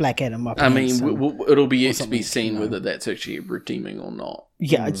 Black Adam up. I mean, it'll be yet to be seen whether that's actually redeeming or not.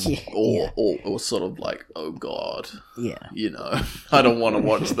 Yeah. Or sort of like, oh God. Yeah. You know, I don't want to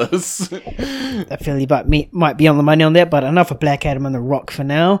watch this. I feel you might be on the money on that, but enough of Black Adam and The Rock for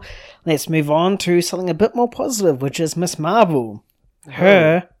now. Let's move on to something a bit more positive, which is Miss Marvel.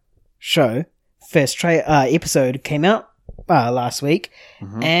 Her show, first episode came out last week,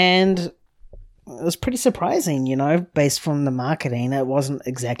 and was pretty surprising, based from the marketing. It wasn't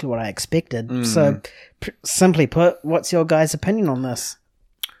exactly what I expected. So, simply put, what's your guys' opinion on this?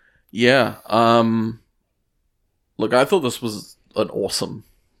 Yeah. Look, I thought this was an awesome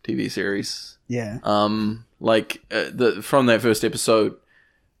TV series. Yeah. From that first episode,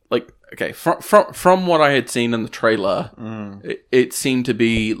 from what I had seen in the trailer, it seemed to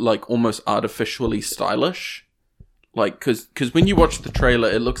be like almost artificially stylish. Like, because when you watch the trailer,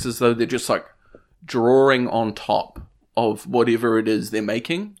 it looks as though they're just like drawing on top of whatever it is they're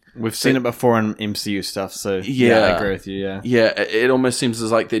making. We've seen it before in MCU stuff, so yeah, I agree with you. Yeah. It almost seems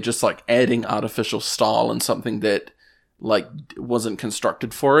as like they're just like adding artificial style and something that like wasn't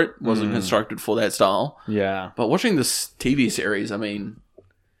constructed for it, wasn't constructed for that style. Yeah. But watching this TV series, I mean,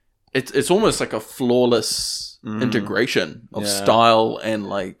 it's almost like a flawless integration of style and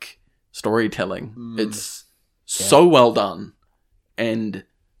like storytelling. It's so well done and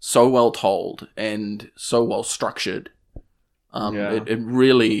so well told and so well structured. It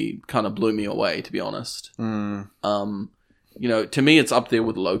really kind of blew me away, to be honest. To me, it's up there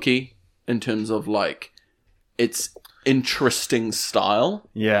with Loki in terms of like its interesting style.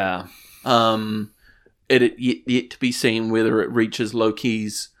 Yeah. It yet to be seen whether it reaches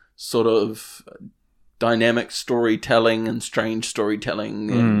Loki's sort of dynamic storytelling and strange storytelling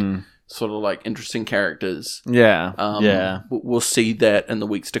and sort of like interesting characters. Yeah. We'll see that in the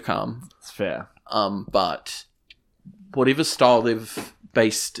weeks to come. It's fair. But whatever style they've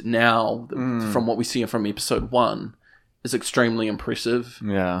based now from what we see from episode 1 is extremely impressive.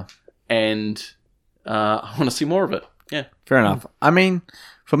 Yeah. And I want to see more of it. Yeah. Fair enough. I mean,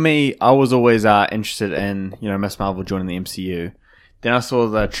 for me, I was always interested in, Miss Marvel joining the MCU. Then I saw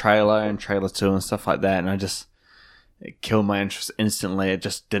the trailer and trailer 2 and stuff like that, and it killed my interest instantly. It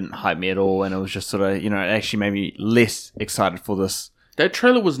just didn't hype me at all, and it was just sort of, it actually made me less excited for this. That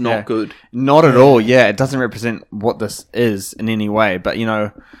trailer was not good. Not at all, yeah. It doesn't represent what this is in any way, but,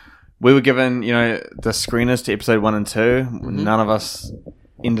 we were given, the screeners to episode 1 and 2. None of us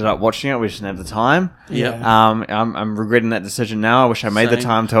ended up watching it. We just didn't have the time. Yeah. I'm regretting that decision now. I wish I made the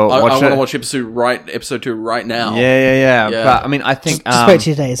time to watch it. I want to watch episode 2 right now. Yeah. But I mean, I think just wait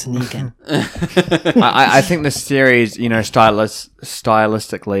 2 days and you can. I think the series,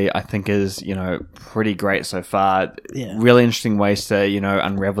 stylistically, I think is pretty great so far. Yeah. Really interesting ways to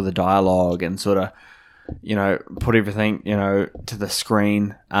unravel the dialogue and sort of put everything to the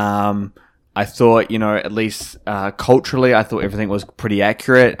screen. I thought, at least culturally, I thought everything was pretty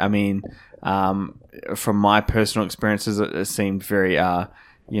accurate. I mean, from my personal experiences, it seemed very,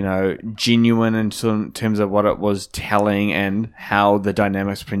 genuine in terms of what it was telling and how the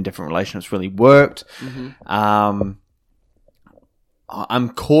dynamics between different relationships really worked. I'm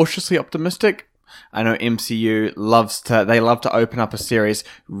cautiously optimistic. I know MCU love to open up a series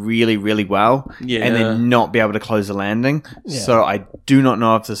really, really well, and then not be able to close the landing. Yeah. So I do not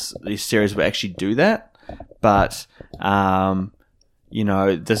know if this series will actually do that, but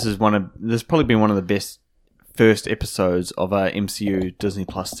this has probably been one of the best first episodes of a MCU Disney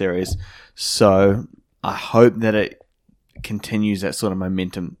Plus series. So I hope that it continues that sort of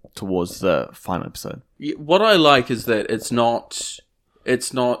momentum towards the final episode. What I like is that it's not.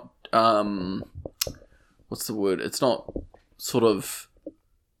 What's the word? It's not sort of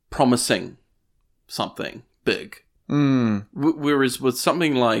promising something big. Whereas with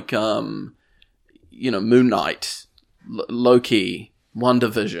something like, Moon Knight, Loki,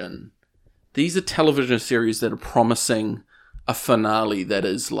 WandaVision, these are television series that are promising a finale that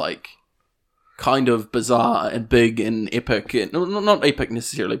is like kind of bizarre and big and epic. And, not epic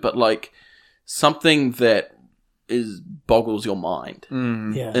necessarily, but like something that boggles your mind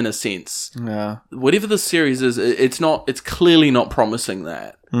in a sense. Yeah. Whatever the series is, it's clearly not promising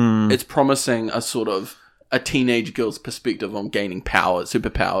that. It's promising a sort of a teenage girl's perspective on gaining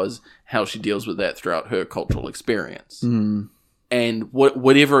superpowers, how she deals with that throughout her cultural experience. And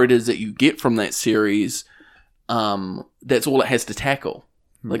whatever it is that you get from that series, that's all it has to tackle.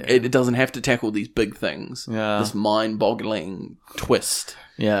 Like it doesn't have to tackle these big things. Yeah. This mind-boggling twist.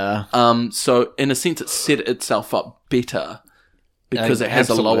 Yeah. So in a sense, it set itself up better because it has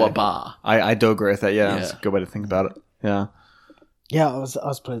a lower bar. I do agree with that. Yeah, that's a good way to think about it. Yeah. Yeah, I was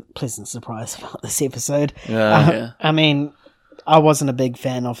pleasantly surprised about this episode. Yeah. I mean, I wasn't a big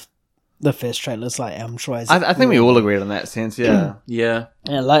fan of the first trailers. Like I'm sure I think we all agreed on that sense. Yeah. Yeah.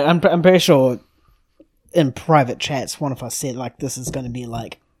 Like I'm pretty sure in private chats, one of us said like this is going to be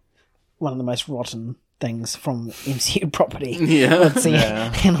like one of the most rotten things from MCU property. Yeah.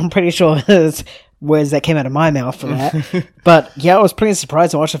 And I'm pretty sure there's words that came out of my mouth for that. But yeah, I was pretty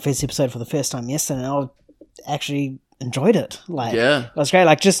surprised. I watched the first episode for the first time yesterday, and I was actually enjoyed it. Like, Yeah. it was great.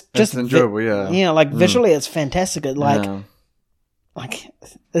 Like, just enjoyable, yeah. like visually, it's fantastic. It, like, Yeah. like,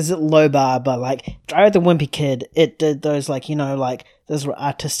 is it low bar? But like, Diary of the Wimpy Kid, it did those like, you know, like those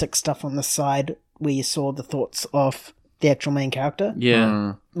artistic stuff on the side where you saw the thoughts of the actual main character.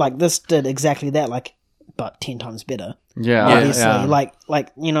 Yeah. Like, this did exactly that, like, but 10 times better. Yeah, Obviously, yeah.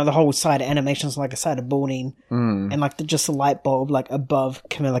 like you know, the whole side of animations, like a side of balding, and like just the light bulb like above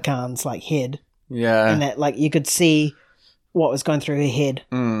Camilla Khan's like head, Yeah. and that like you could see what was going through her head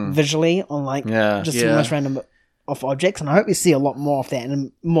visually on like just the most random of objects, and I hope we see a lot more of that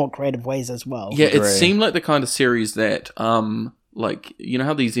in more creative ways as well. Yeah, it seemed like the kind of series that, like, you know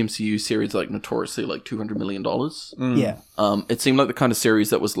how these MCU series like notoriously like $200 million? Yeah. It seemed like the kind of series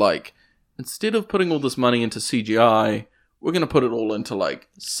that was like, instead of putting all this money into CGI, we're going to put it all into like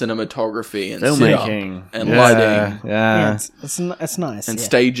cinematography and filmmaking and lighting. Yeah, it's nice. And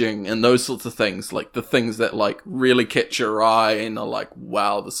staging and those sorts of things, like the things that like really catch your eye and are like,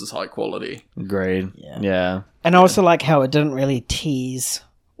 wow, this is high quality. Agreed. Yeah. And I also like how it didn't really tease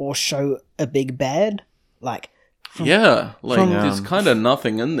or show a big bad. Like, there's kind of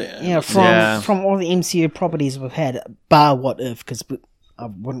nothing in there. Yeah, from all the MCU properties we've had, bar What If, because I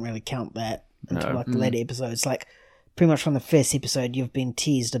wouldn't really count that until like the later episodes. Like, pretty much from the first episode, you've been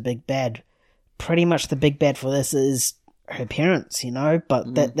teased a big bad. Pretty much the big bad for this is her parents, you know,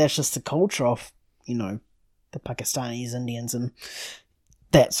 but that's just the culture of, you know, the Pakistanis, Indians, and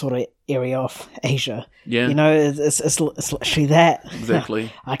that sort of area of Asia. Yeah. You know, it's literally that.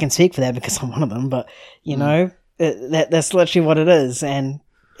 Exactly. I can speak for that because I'm one of them, but, you know, that's literally what it is. And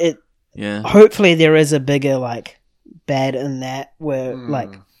hopefully there is a bigger, like, bad in that where,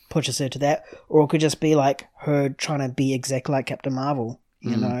 like, pushes her to that. Or it could just be, like, her trying to be exactly like Captain Marvel,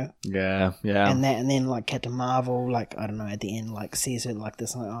 you know? Yeah. And then, like, Captain Marvel, like, I don't know, at the end, like, sees her like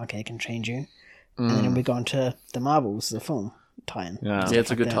this, and like, okay, I can change you. And then we go on to the Marvels, the film tie-in. Yeah, it's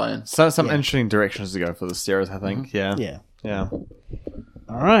a good tie-in. So some interesting directions to go for the series, I think. Yeah. All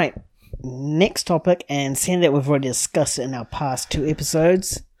right. Next topic, and seeing that we've already discussed it in our past 2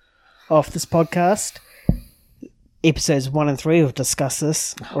 episodes of this podcast, episodes 1 and 3, we've discussed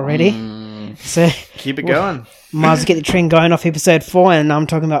this already. So keep it going. Might as well get the trend going off episode 4, and I'm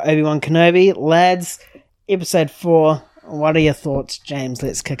talking about Obi-Wan Kenobi. Lads, episode 4, what are your thoughts? James,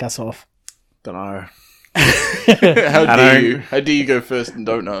 let's kick us off. Don't know. How dare you go first and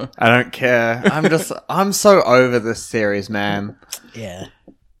don't know? I don't care. I'm so over this series, man. Yeah.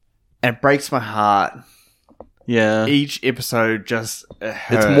 It breaks my heart. Yeah. Each episode just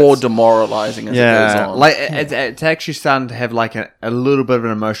hurts. It's more demoralizing as it goes on. Like, it's actually starting to have like a little bit of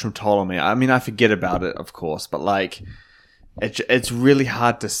an emotional toll on me. I mean, I forget about it, of course, but like, it's really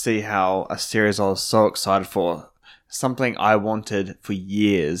hard to see how a series I was so excited for, something I wanted for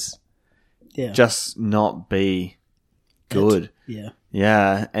years, just not be good.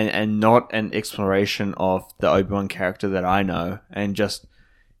 Yeah, and not an exploration of the Obi-Wan character that I know, and just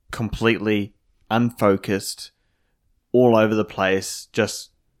completely unfocused, all over the place,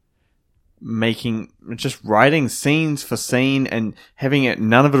 just writing scenes for scene and having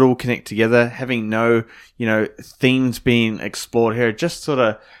none of it all connect together, having no, themes being explored here, just sort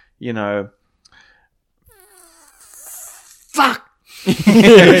of, fuck.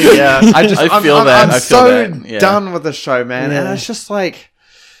 Yeah, I feel that. I'm so done with the show, man. And it's just like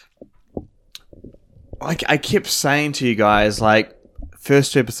I kept saying to you guys, like,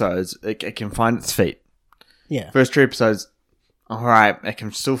 first 2 episodes, it can find its feet. Yeah. First 2 episodes, all right, it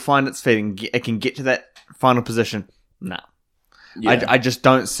can still find its feet and it can get to that final position. No. Yeah. I just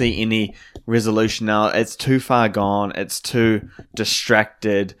don't see any resolution now. It's too far gone. It's too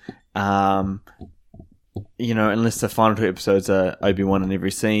distracted. Unless the final 2 episodes are Obi-Wan in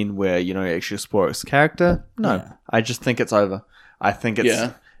every scene where, you actually explore its character. No. Yeah. I just think it's over. I think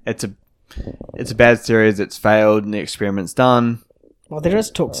it's a bad series. It's failed and the experiment's done. Well, there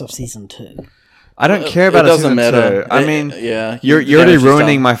is talks of season 2. I don't care about it. Doesn't matter. 2. I mean, you're already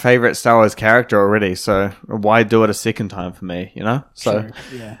ruining my favorite Star Wars character already. So why do it a second time for me? So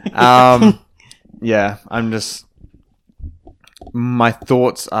I'm just. My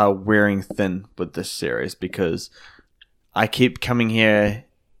thoughts are wearing thin with this series because I keep coming here,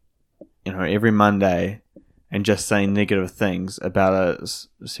 every Monday and just saying negative things about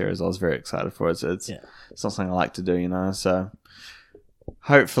a series I was very excited for. It's not something I like to do, So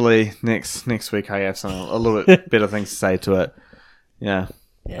hopefully next week I have a little bit better things to say to it. Yeah,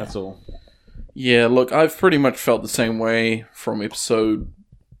 that's all. Yeah, look, I've pretty much felt the same way from episode.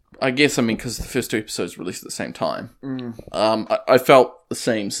 I guess, because the first 2 episodes released at the same time. I felt the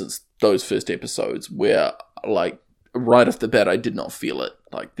same since those first episodes where, like, right off the bat, I did not feel it.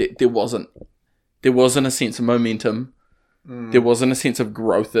 Like, there wasn't There wasn't a sense of momentum. There wasn't a sense of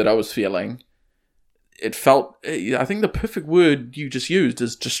growth that I was feeling. It felt, I think the perfect word you just used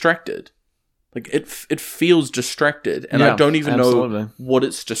is distracted. Like, it feels distracted, and I don't even know what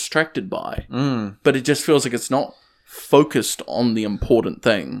it's distracted by. But it just feels like it's not focused on the important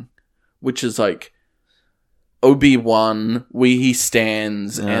thing, which is, like, Obi-Wan, where he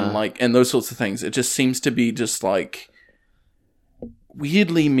stands, and those sorts of things. It just seems to be just, like,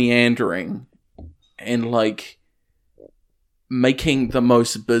 weirdly meandering, and, like, making the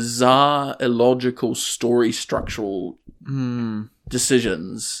most bizarre, illogical story structural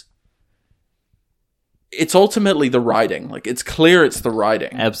decisions. It's ultimately the writing. Like, it's clear it's the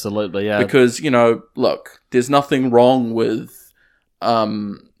writing. Absolutely, yeah. Because, look, there's nothing wrong with,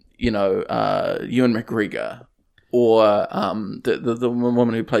 Ewan McGregor or the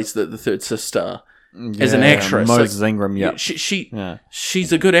woman who plays the third sister as an actress. Moses Ingram, yeah.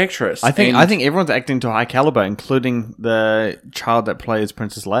 She's a good actress. I think everyone's acting to high caliber, including the child that plays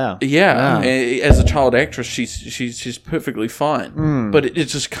Princess Leia. Yeah. As a child actress, she's perfectly fine. But it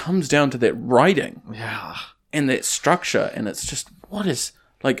just comes down to that writing, and that structure, and it's just what is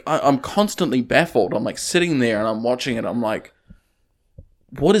like. I'm constantly baffled. I'm like sitting there and I'm watching it. I'm like,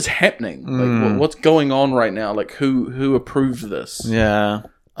 what is happening? Like, what's going on right now? Like, who approved this? Yeah.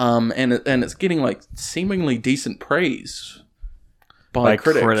 And it's getting like seemingly decent praise by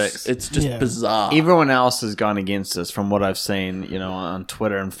critics. It's just bizarre. Everyone else has gone against us from what I've seen, on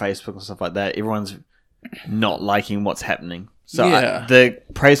Twitter and Facebook and stuff like that. Everyone's not liking what's happening. So the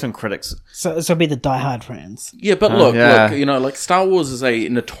praise from critics. So it'll be the diehard fans. Yeah, but look, like Star Wars is a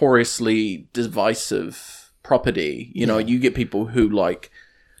notoriously divisive property. You get people who like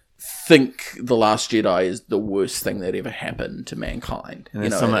think The Last Jedi is the worst thing that ever happened to mankind. And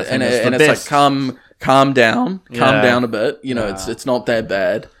it's like calm down a bit. It's not that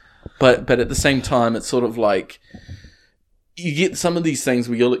bad, but at the same time, it's sort of like you get some of these things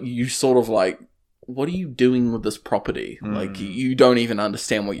where you sort of like, what are you doing with this property? Like you don't even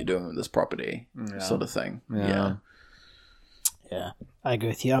understand what you're doing with this property, sort of thing. Yeah, I agree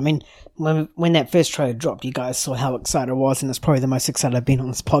with you. I mean, when that first trailer dropped, you guys saw how excited I was, and it's probably the most excited I've been on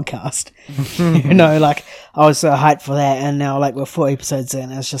this podcast. Like, I was so hyped for that, and now, like, we're 4 episodes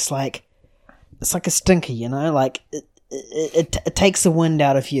in, it's just like, it's like a stinker, like, it takes the wind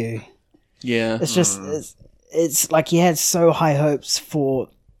out of you. Yeah. It's just, it's like you had so high hopes for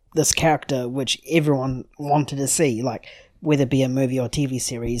this character, which everyone wanted to see, like, whether it be a movie or TV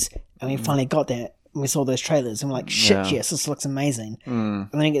series, and we finally got that. We saw those trailers and we're like, shit, yes, this looks amazing.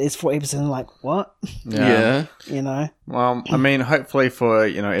 And then you get these 4 episodes and like, what? Yeah. Well, I mean, hopefully for,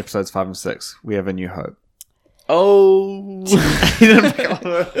 episodes 5 and 6, we have a new hope. Oh.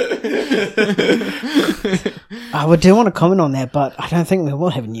 I do want to comment on that, but I don't think we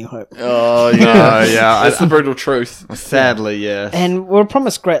will have a new hope. Oh, yeah. That's the brutal truth. Sadly, yeah. And we're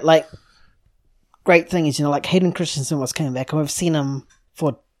promised great things, like Hayden Christensen was coming back and we've seen him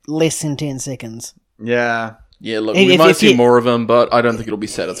for less than 10 seconds. Yeah. Yeah, look, we might see more of him, but I don't think it'll be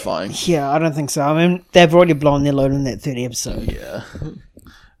satisfying. Yeah, I don't think so. I mean, they've already blown their load in that 30 episode. Yeah.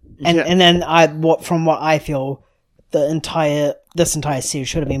 And then from what I feel, this entire series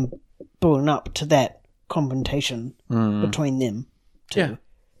should have been building up to that confrontation between them two. Yeah.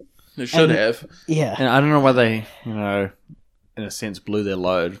 It should have. Yeah. And I don't know why they, in a sense, blew their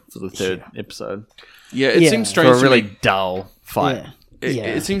load for the 3rd episode. Yeah, it seems strange for a really dull fight. Yeah.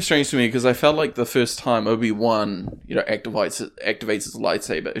 It seems strange to me because I felt like the first time Obi-Wan, activates his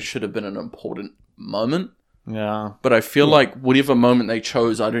lightsaber, it should have been an important moment. Yeah. But I feel like whatever moment they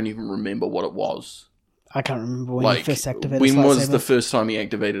chose, I don't even remember what it was. I can't remember when he first activated his lightsaber. When was the first time he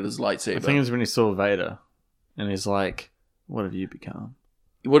activated his lightsaber? I think it was when he saw Vader. And he's like, what have you become?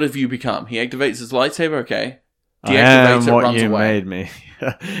 What have you become? He activates his lightsaber, okay. Deactivates it, runs away. You made me.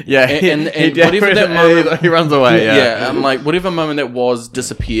 Yeah, and whatever that moment, he runs away. Yeah, I'm like, whatever moment that was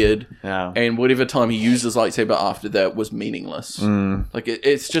disappeared, yeah. And whatever time he used his lightsaber after that was meaningless. Like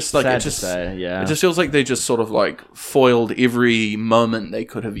it's just like Sad to say, yeah. It just feels like they just sort of like foiled every moment they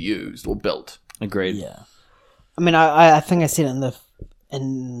could have used or built. Agreed. Yeah, I mean, I think I said it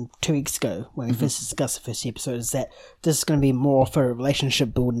in 2 weeks ago when we first discussed the first episode, is that this is going to be more of a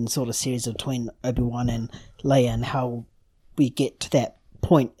relationship building sort of series between Obi-Wan and Leia, and how we get to that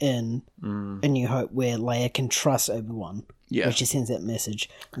point in A New Hope where Leia can trust Obi-Wan, where she sends that message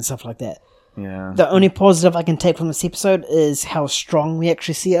and stuff like that. Yeah. The only positive I can take from this episode is how strong we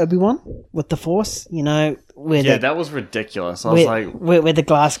actually see Obi-Wan with the Force. That was ridiculous. I was like, where the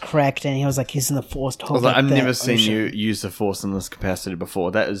glass cracked and he was like using the Force to hold. I've never seen you use the Force in this capacity before.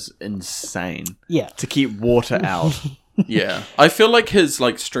 That is insane. Yeah. To keep water out Yeah, I feel like his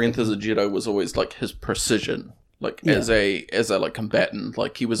like strength as a Jedi was always like his precision, like as a like combatant.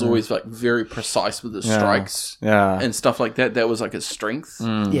 Like he was always like very precise with his strikes, and stuff like that. That was like his strength.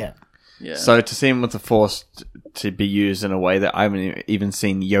 Yeah. Yeah. So to see him with the Force to be used in a way that I haven't even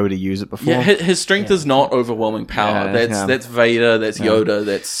seen Yoda use it before. Yeah, his strength is not overwhelming power. That's Vader. That's Yoda.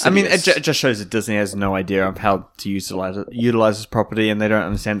 That's Sidious. I mean, it just shows that Disney has no idea of how to utilize this property, and they don't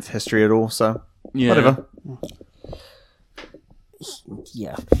understand its history at all. So whatever.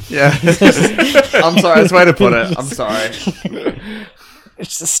 Yeah. I'm sorry. That's the way to put it. I'm sorry.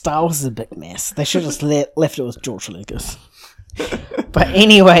 It's just Star Wars is a big mess. They should have just left it with George Lucas. But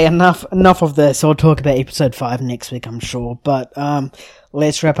anyway, enough of this. I'll talk about episode 5 next week, I'm sure. But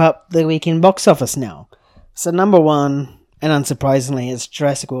let's wrap up the weekend box office now. So number 1, and unsurprisingly, is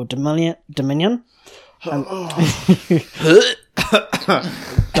Jurassic World Dominion.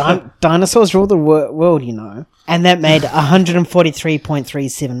 Dinosaurs rule the world, you know. And that made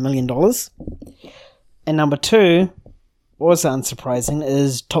 $143.37 million. And number 2, also unsurprising,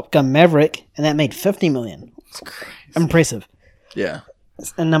 is Top Gun Maverick, and that made $50 million. That's crazy. Impressive. Yeah.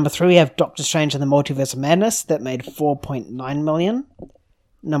 And number 3, we have Doctor Strange and the Multiverse of Madness. That made $4.9 million.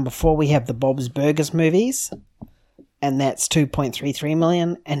 Number 4, we have the Bob's Burgers movies. And that's $2.33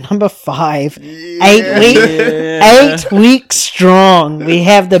 million. And number 5, 8 weeks strong, we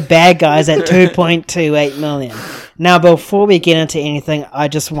have The Bad Guys at $2.28 million. Now, before we get into anything, I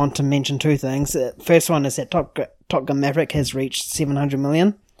just want to mention 2 things. First one is that Top Gun Maverick has reached $700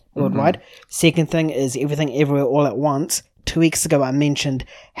 million worldwide. Second thing is Everything Everywhere All at Once. 2 weeks ago, I mentioned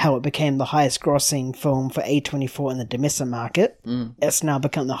how it became the highest grossing film for A24 in the domestic market. It's now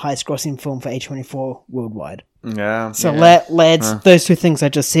become the highest grossing film for A24 worldwide. Yeah. So, lads, those 2 things I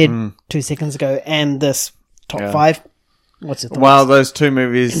just said 2 seconds ago, and this top 5, what's your thoughts? Well, those 2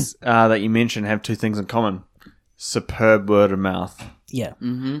 movies that you mentioned have 2 things in common. Superb word of mouth. Yeah.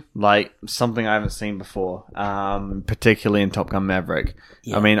 Mm-hmm. Like, something I haven't seen before, particularly in Top Gun Maverick.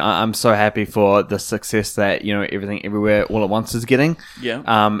 Yeah. I mean, I'm so happy for the success that, Everything Everywhere All at Once is getting.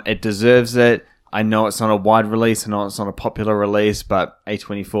 Yeah. It deserves it. I know it's not a wide release. I know it's not a popular release, but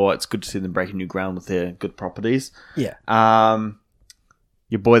A24, it's good to see them breaking new ground with their good properties. Yeah.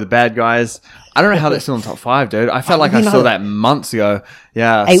 Your boy, The Bad Guys. I don't know how that's still in top 5, dude. I felt like I saw that months ago.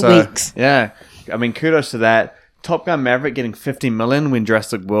 Yeah. 8 weeks. Yeah. I mean, kudos to that. Top Gun Maverick getting $50 million when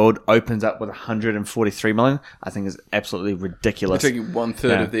Jurassic World opens up with $143 million, I think is absolutely ridiculous. They're taking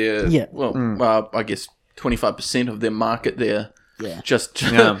 1/3 of their, I guess 25% of their market there. Yeah. Just,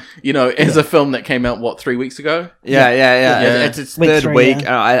 as a film that came out, 3 weeks ago? Yeah. It's its Week third 3, week.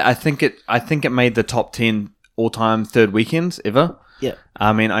 yeah. I think it made the top 10 all-time third weekends ever. Yeah.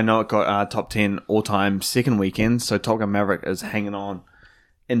 I mean, I know it got top 10 all-time second weekends, so Top Gun Maverick is hanging on.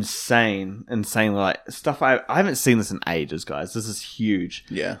 Insane, like stuff. I haven't seen this in ages, guys. This is huge.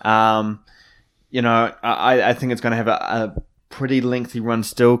 Yeah. I think it's going to have a pretty lengthy run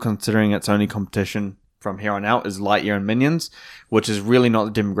still, considering its only competition from here on out is Lightyear and Minions, which is really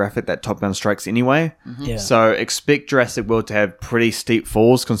not the demographic that Top Gun strikes anyway. Mm-hmm. Yeah. So expect Jurassic World to have pretty steep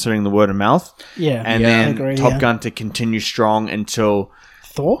falls, considering the word of mouth. Yeah. And then Top Gun to continue strong until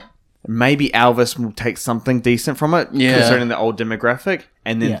Thor? Maybe Elvis will take something decent from it, considering the old demographic,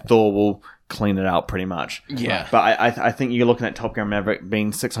 and then Thor will clean it out pretty much. Yeah. But I think you're looking at Top Gun Maverick being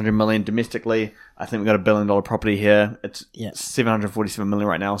 $600 million domestically. I think we've got $1 billion property here. It's $747 million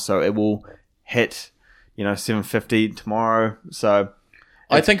right now, so it will hit, $750 tomorrow. So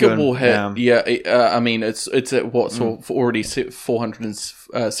I think it will hit. I mean, it's at what? So already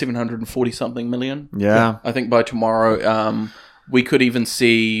 740 something million. Yeah. I think by tomorrow, we could even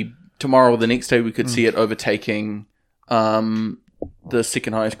see tomorrow or the next day. We could see it overtaking the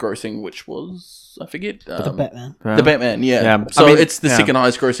second highest grossing, which was I forget The Batman. The Batman. Yeah. So it's the second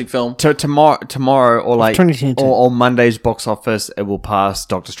highest grossing film. Tomorrow or like 2022. or Monday's box office, it will pass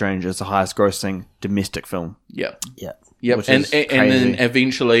Doctor Strange as the highest grossing domestic film. Yeah. Yeah. Yep, and then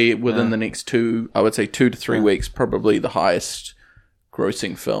eventually within the next 2 to 3 weeks, probably the highest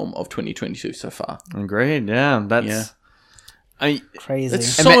grossing film of 2022 so far. Agreed. Yeah, that's crazy.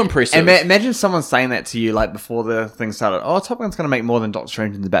 It's so impressive. Imagine someone saying that to you like before the thing started. Oh, Top Gun's going to make more than Doctor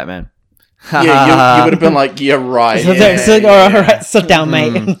Strange and the Batman. Yeah, you would have been like, yeah, right. So all right, sit down,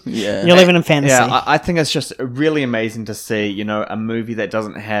 mate. Yeah, you're living in fantasy. Yeah, I think it's just really amazing to see, a movie that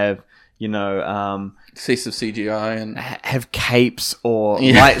doesn't have, excessive CGI and have capes or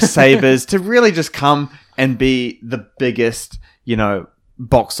lightsabers to really just come and be the biggest,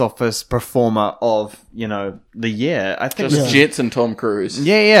 box office performer of, the year. I think just Jets and Tom Cruise.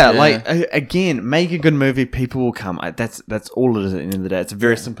 Yeah. Like, again, make a good movie, people will come. That's all it is at the end of the day. It's a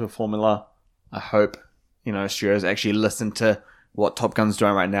very simple formula. I hope studios actually listen to what Top Gun's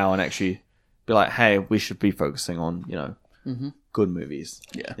doing right now and actually be like, hey, we should be focusing on, good movies.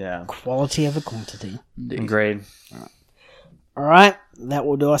 Yeah. Quality over quantity. Indeed. Agreed. Alright, that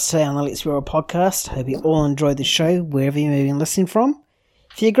will do us today on the Let's Be Real podcast. Hope you all enjoyed the show, wherever you may be listening from.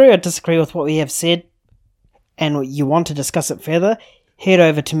 If you agree or disagree with what we have said, and you want to discuss it further, head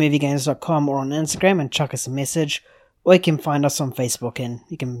over to moviegames.com or on Instagram and chuck us a message, or you can find us on Facebook and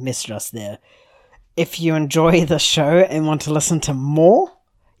you can message us there. If you enjoy the show and want to listen to more,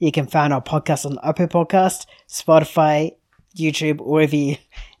 you can find our podcast on Apple Podcast, Spotify, YouTube, wherever you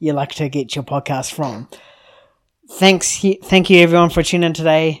like to get your podcast from. Thank you everyone for tuning in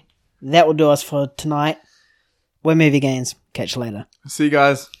today. That will do us for tonight. We're Movie Games. Catch you later. See you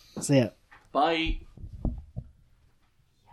guys. See ya. Bye.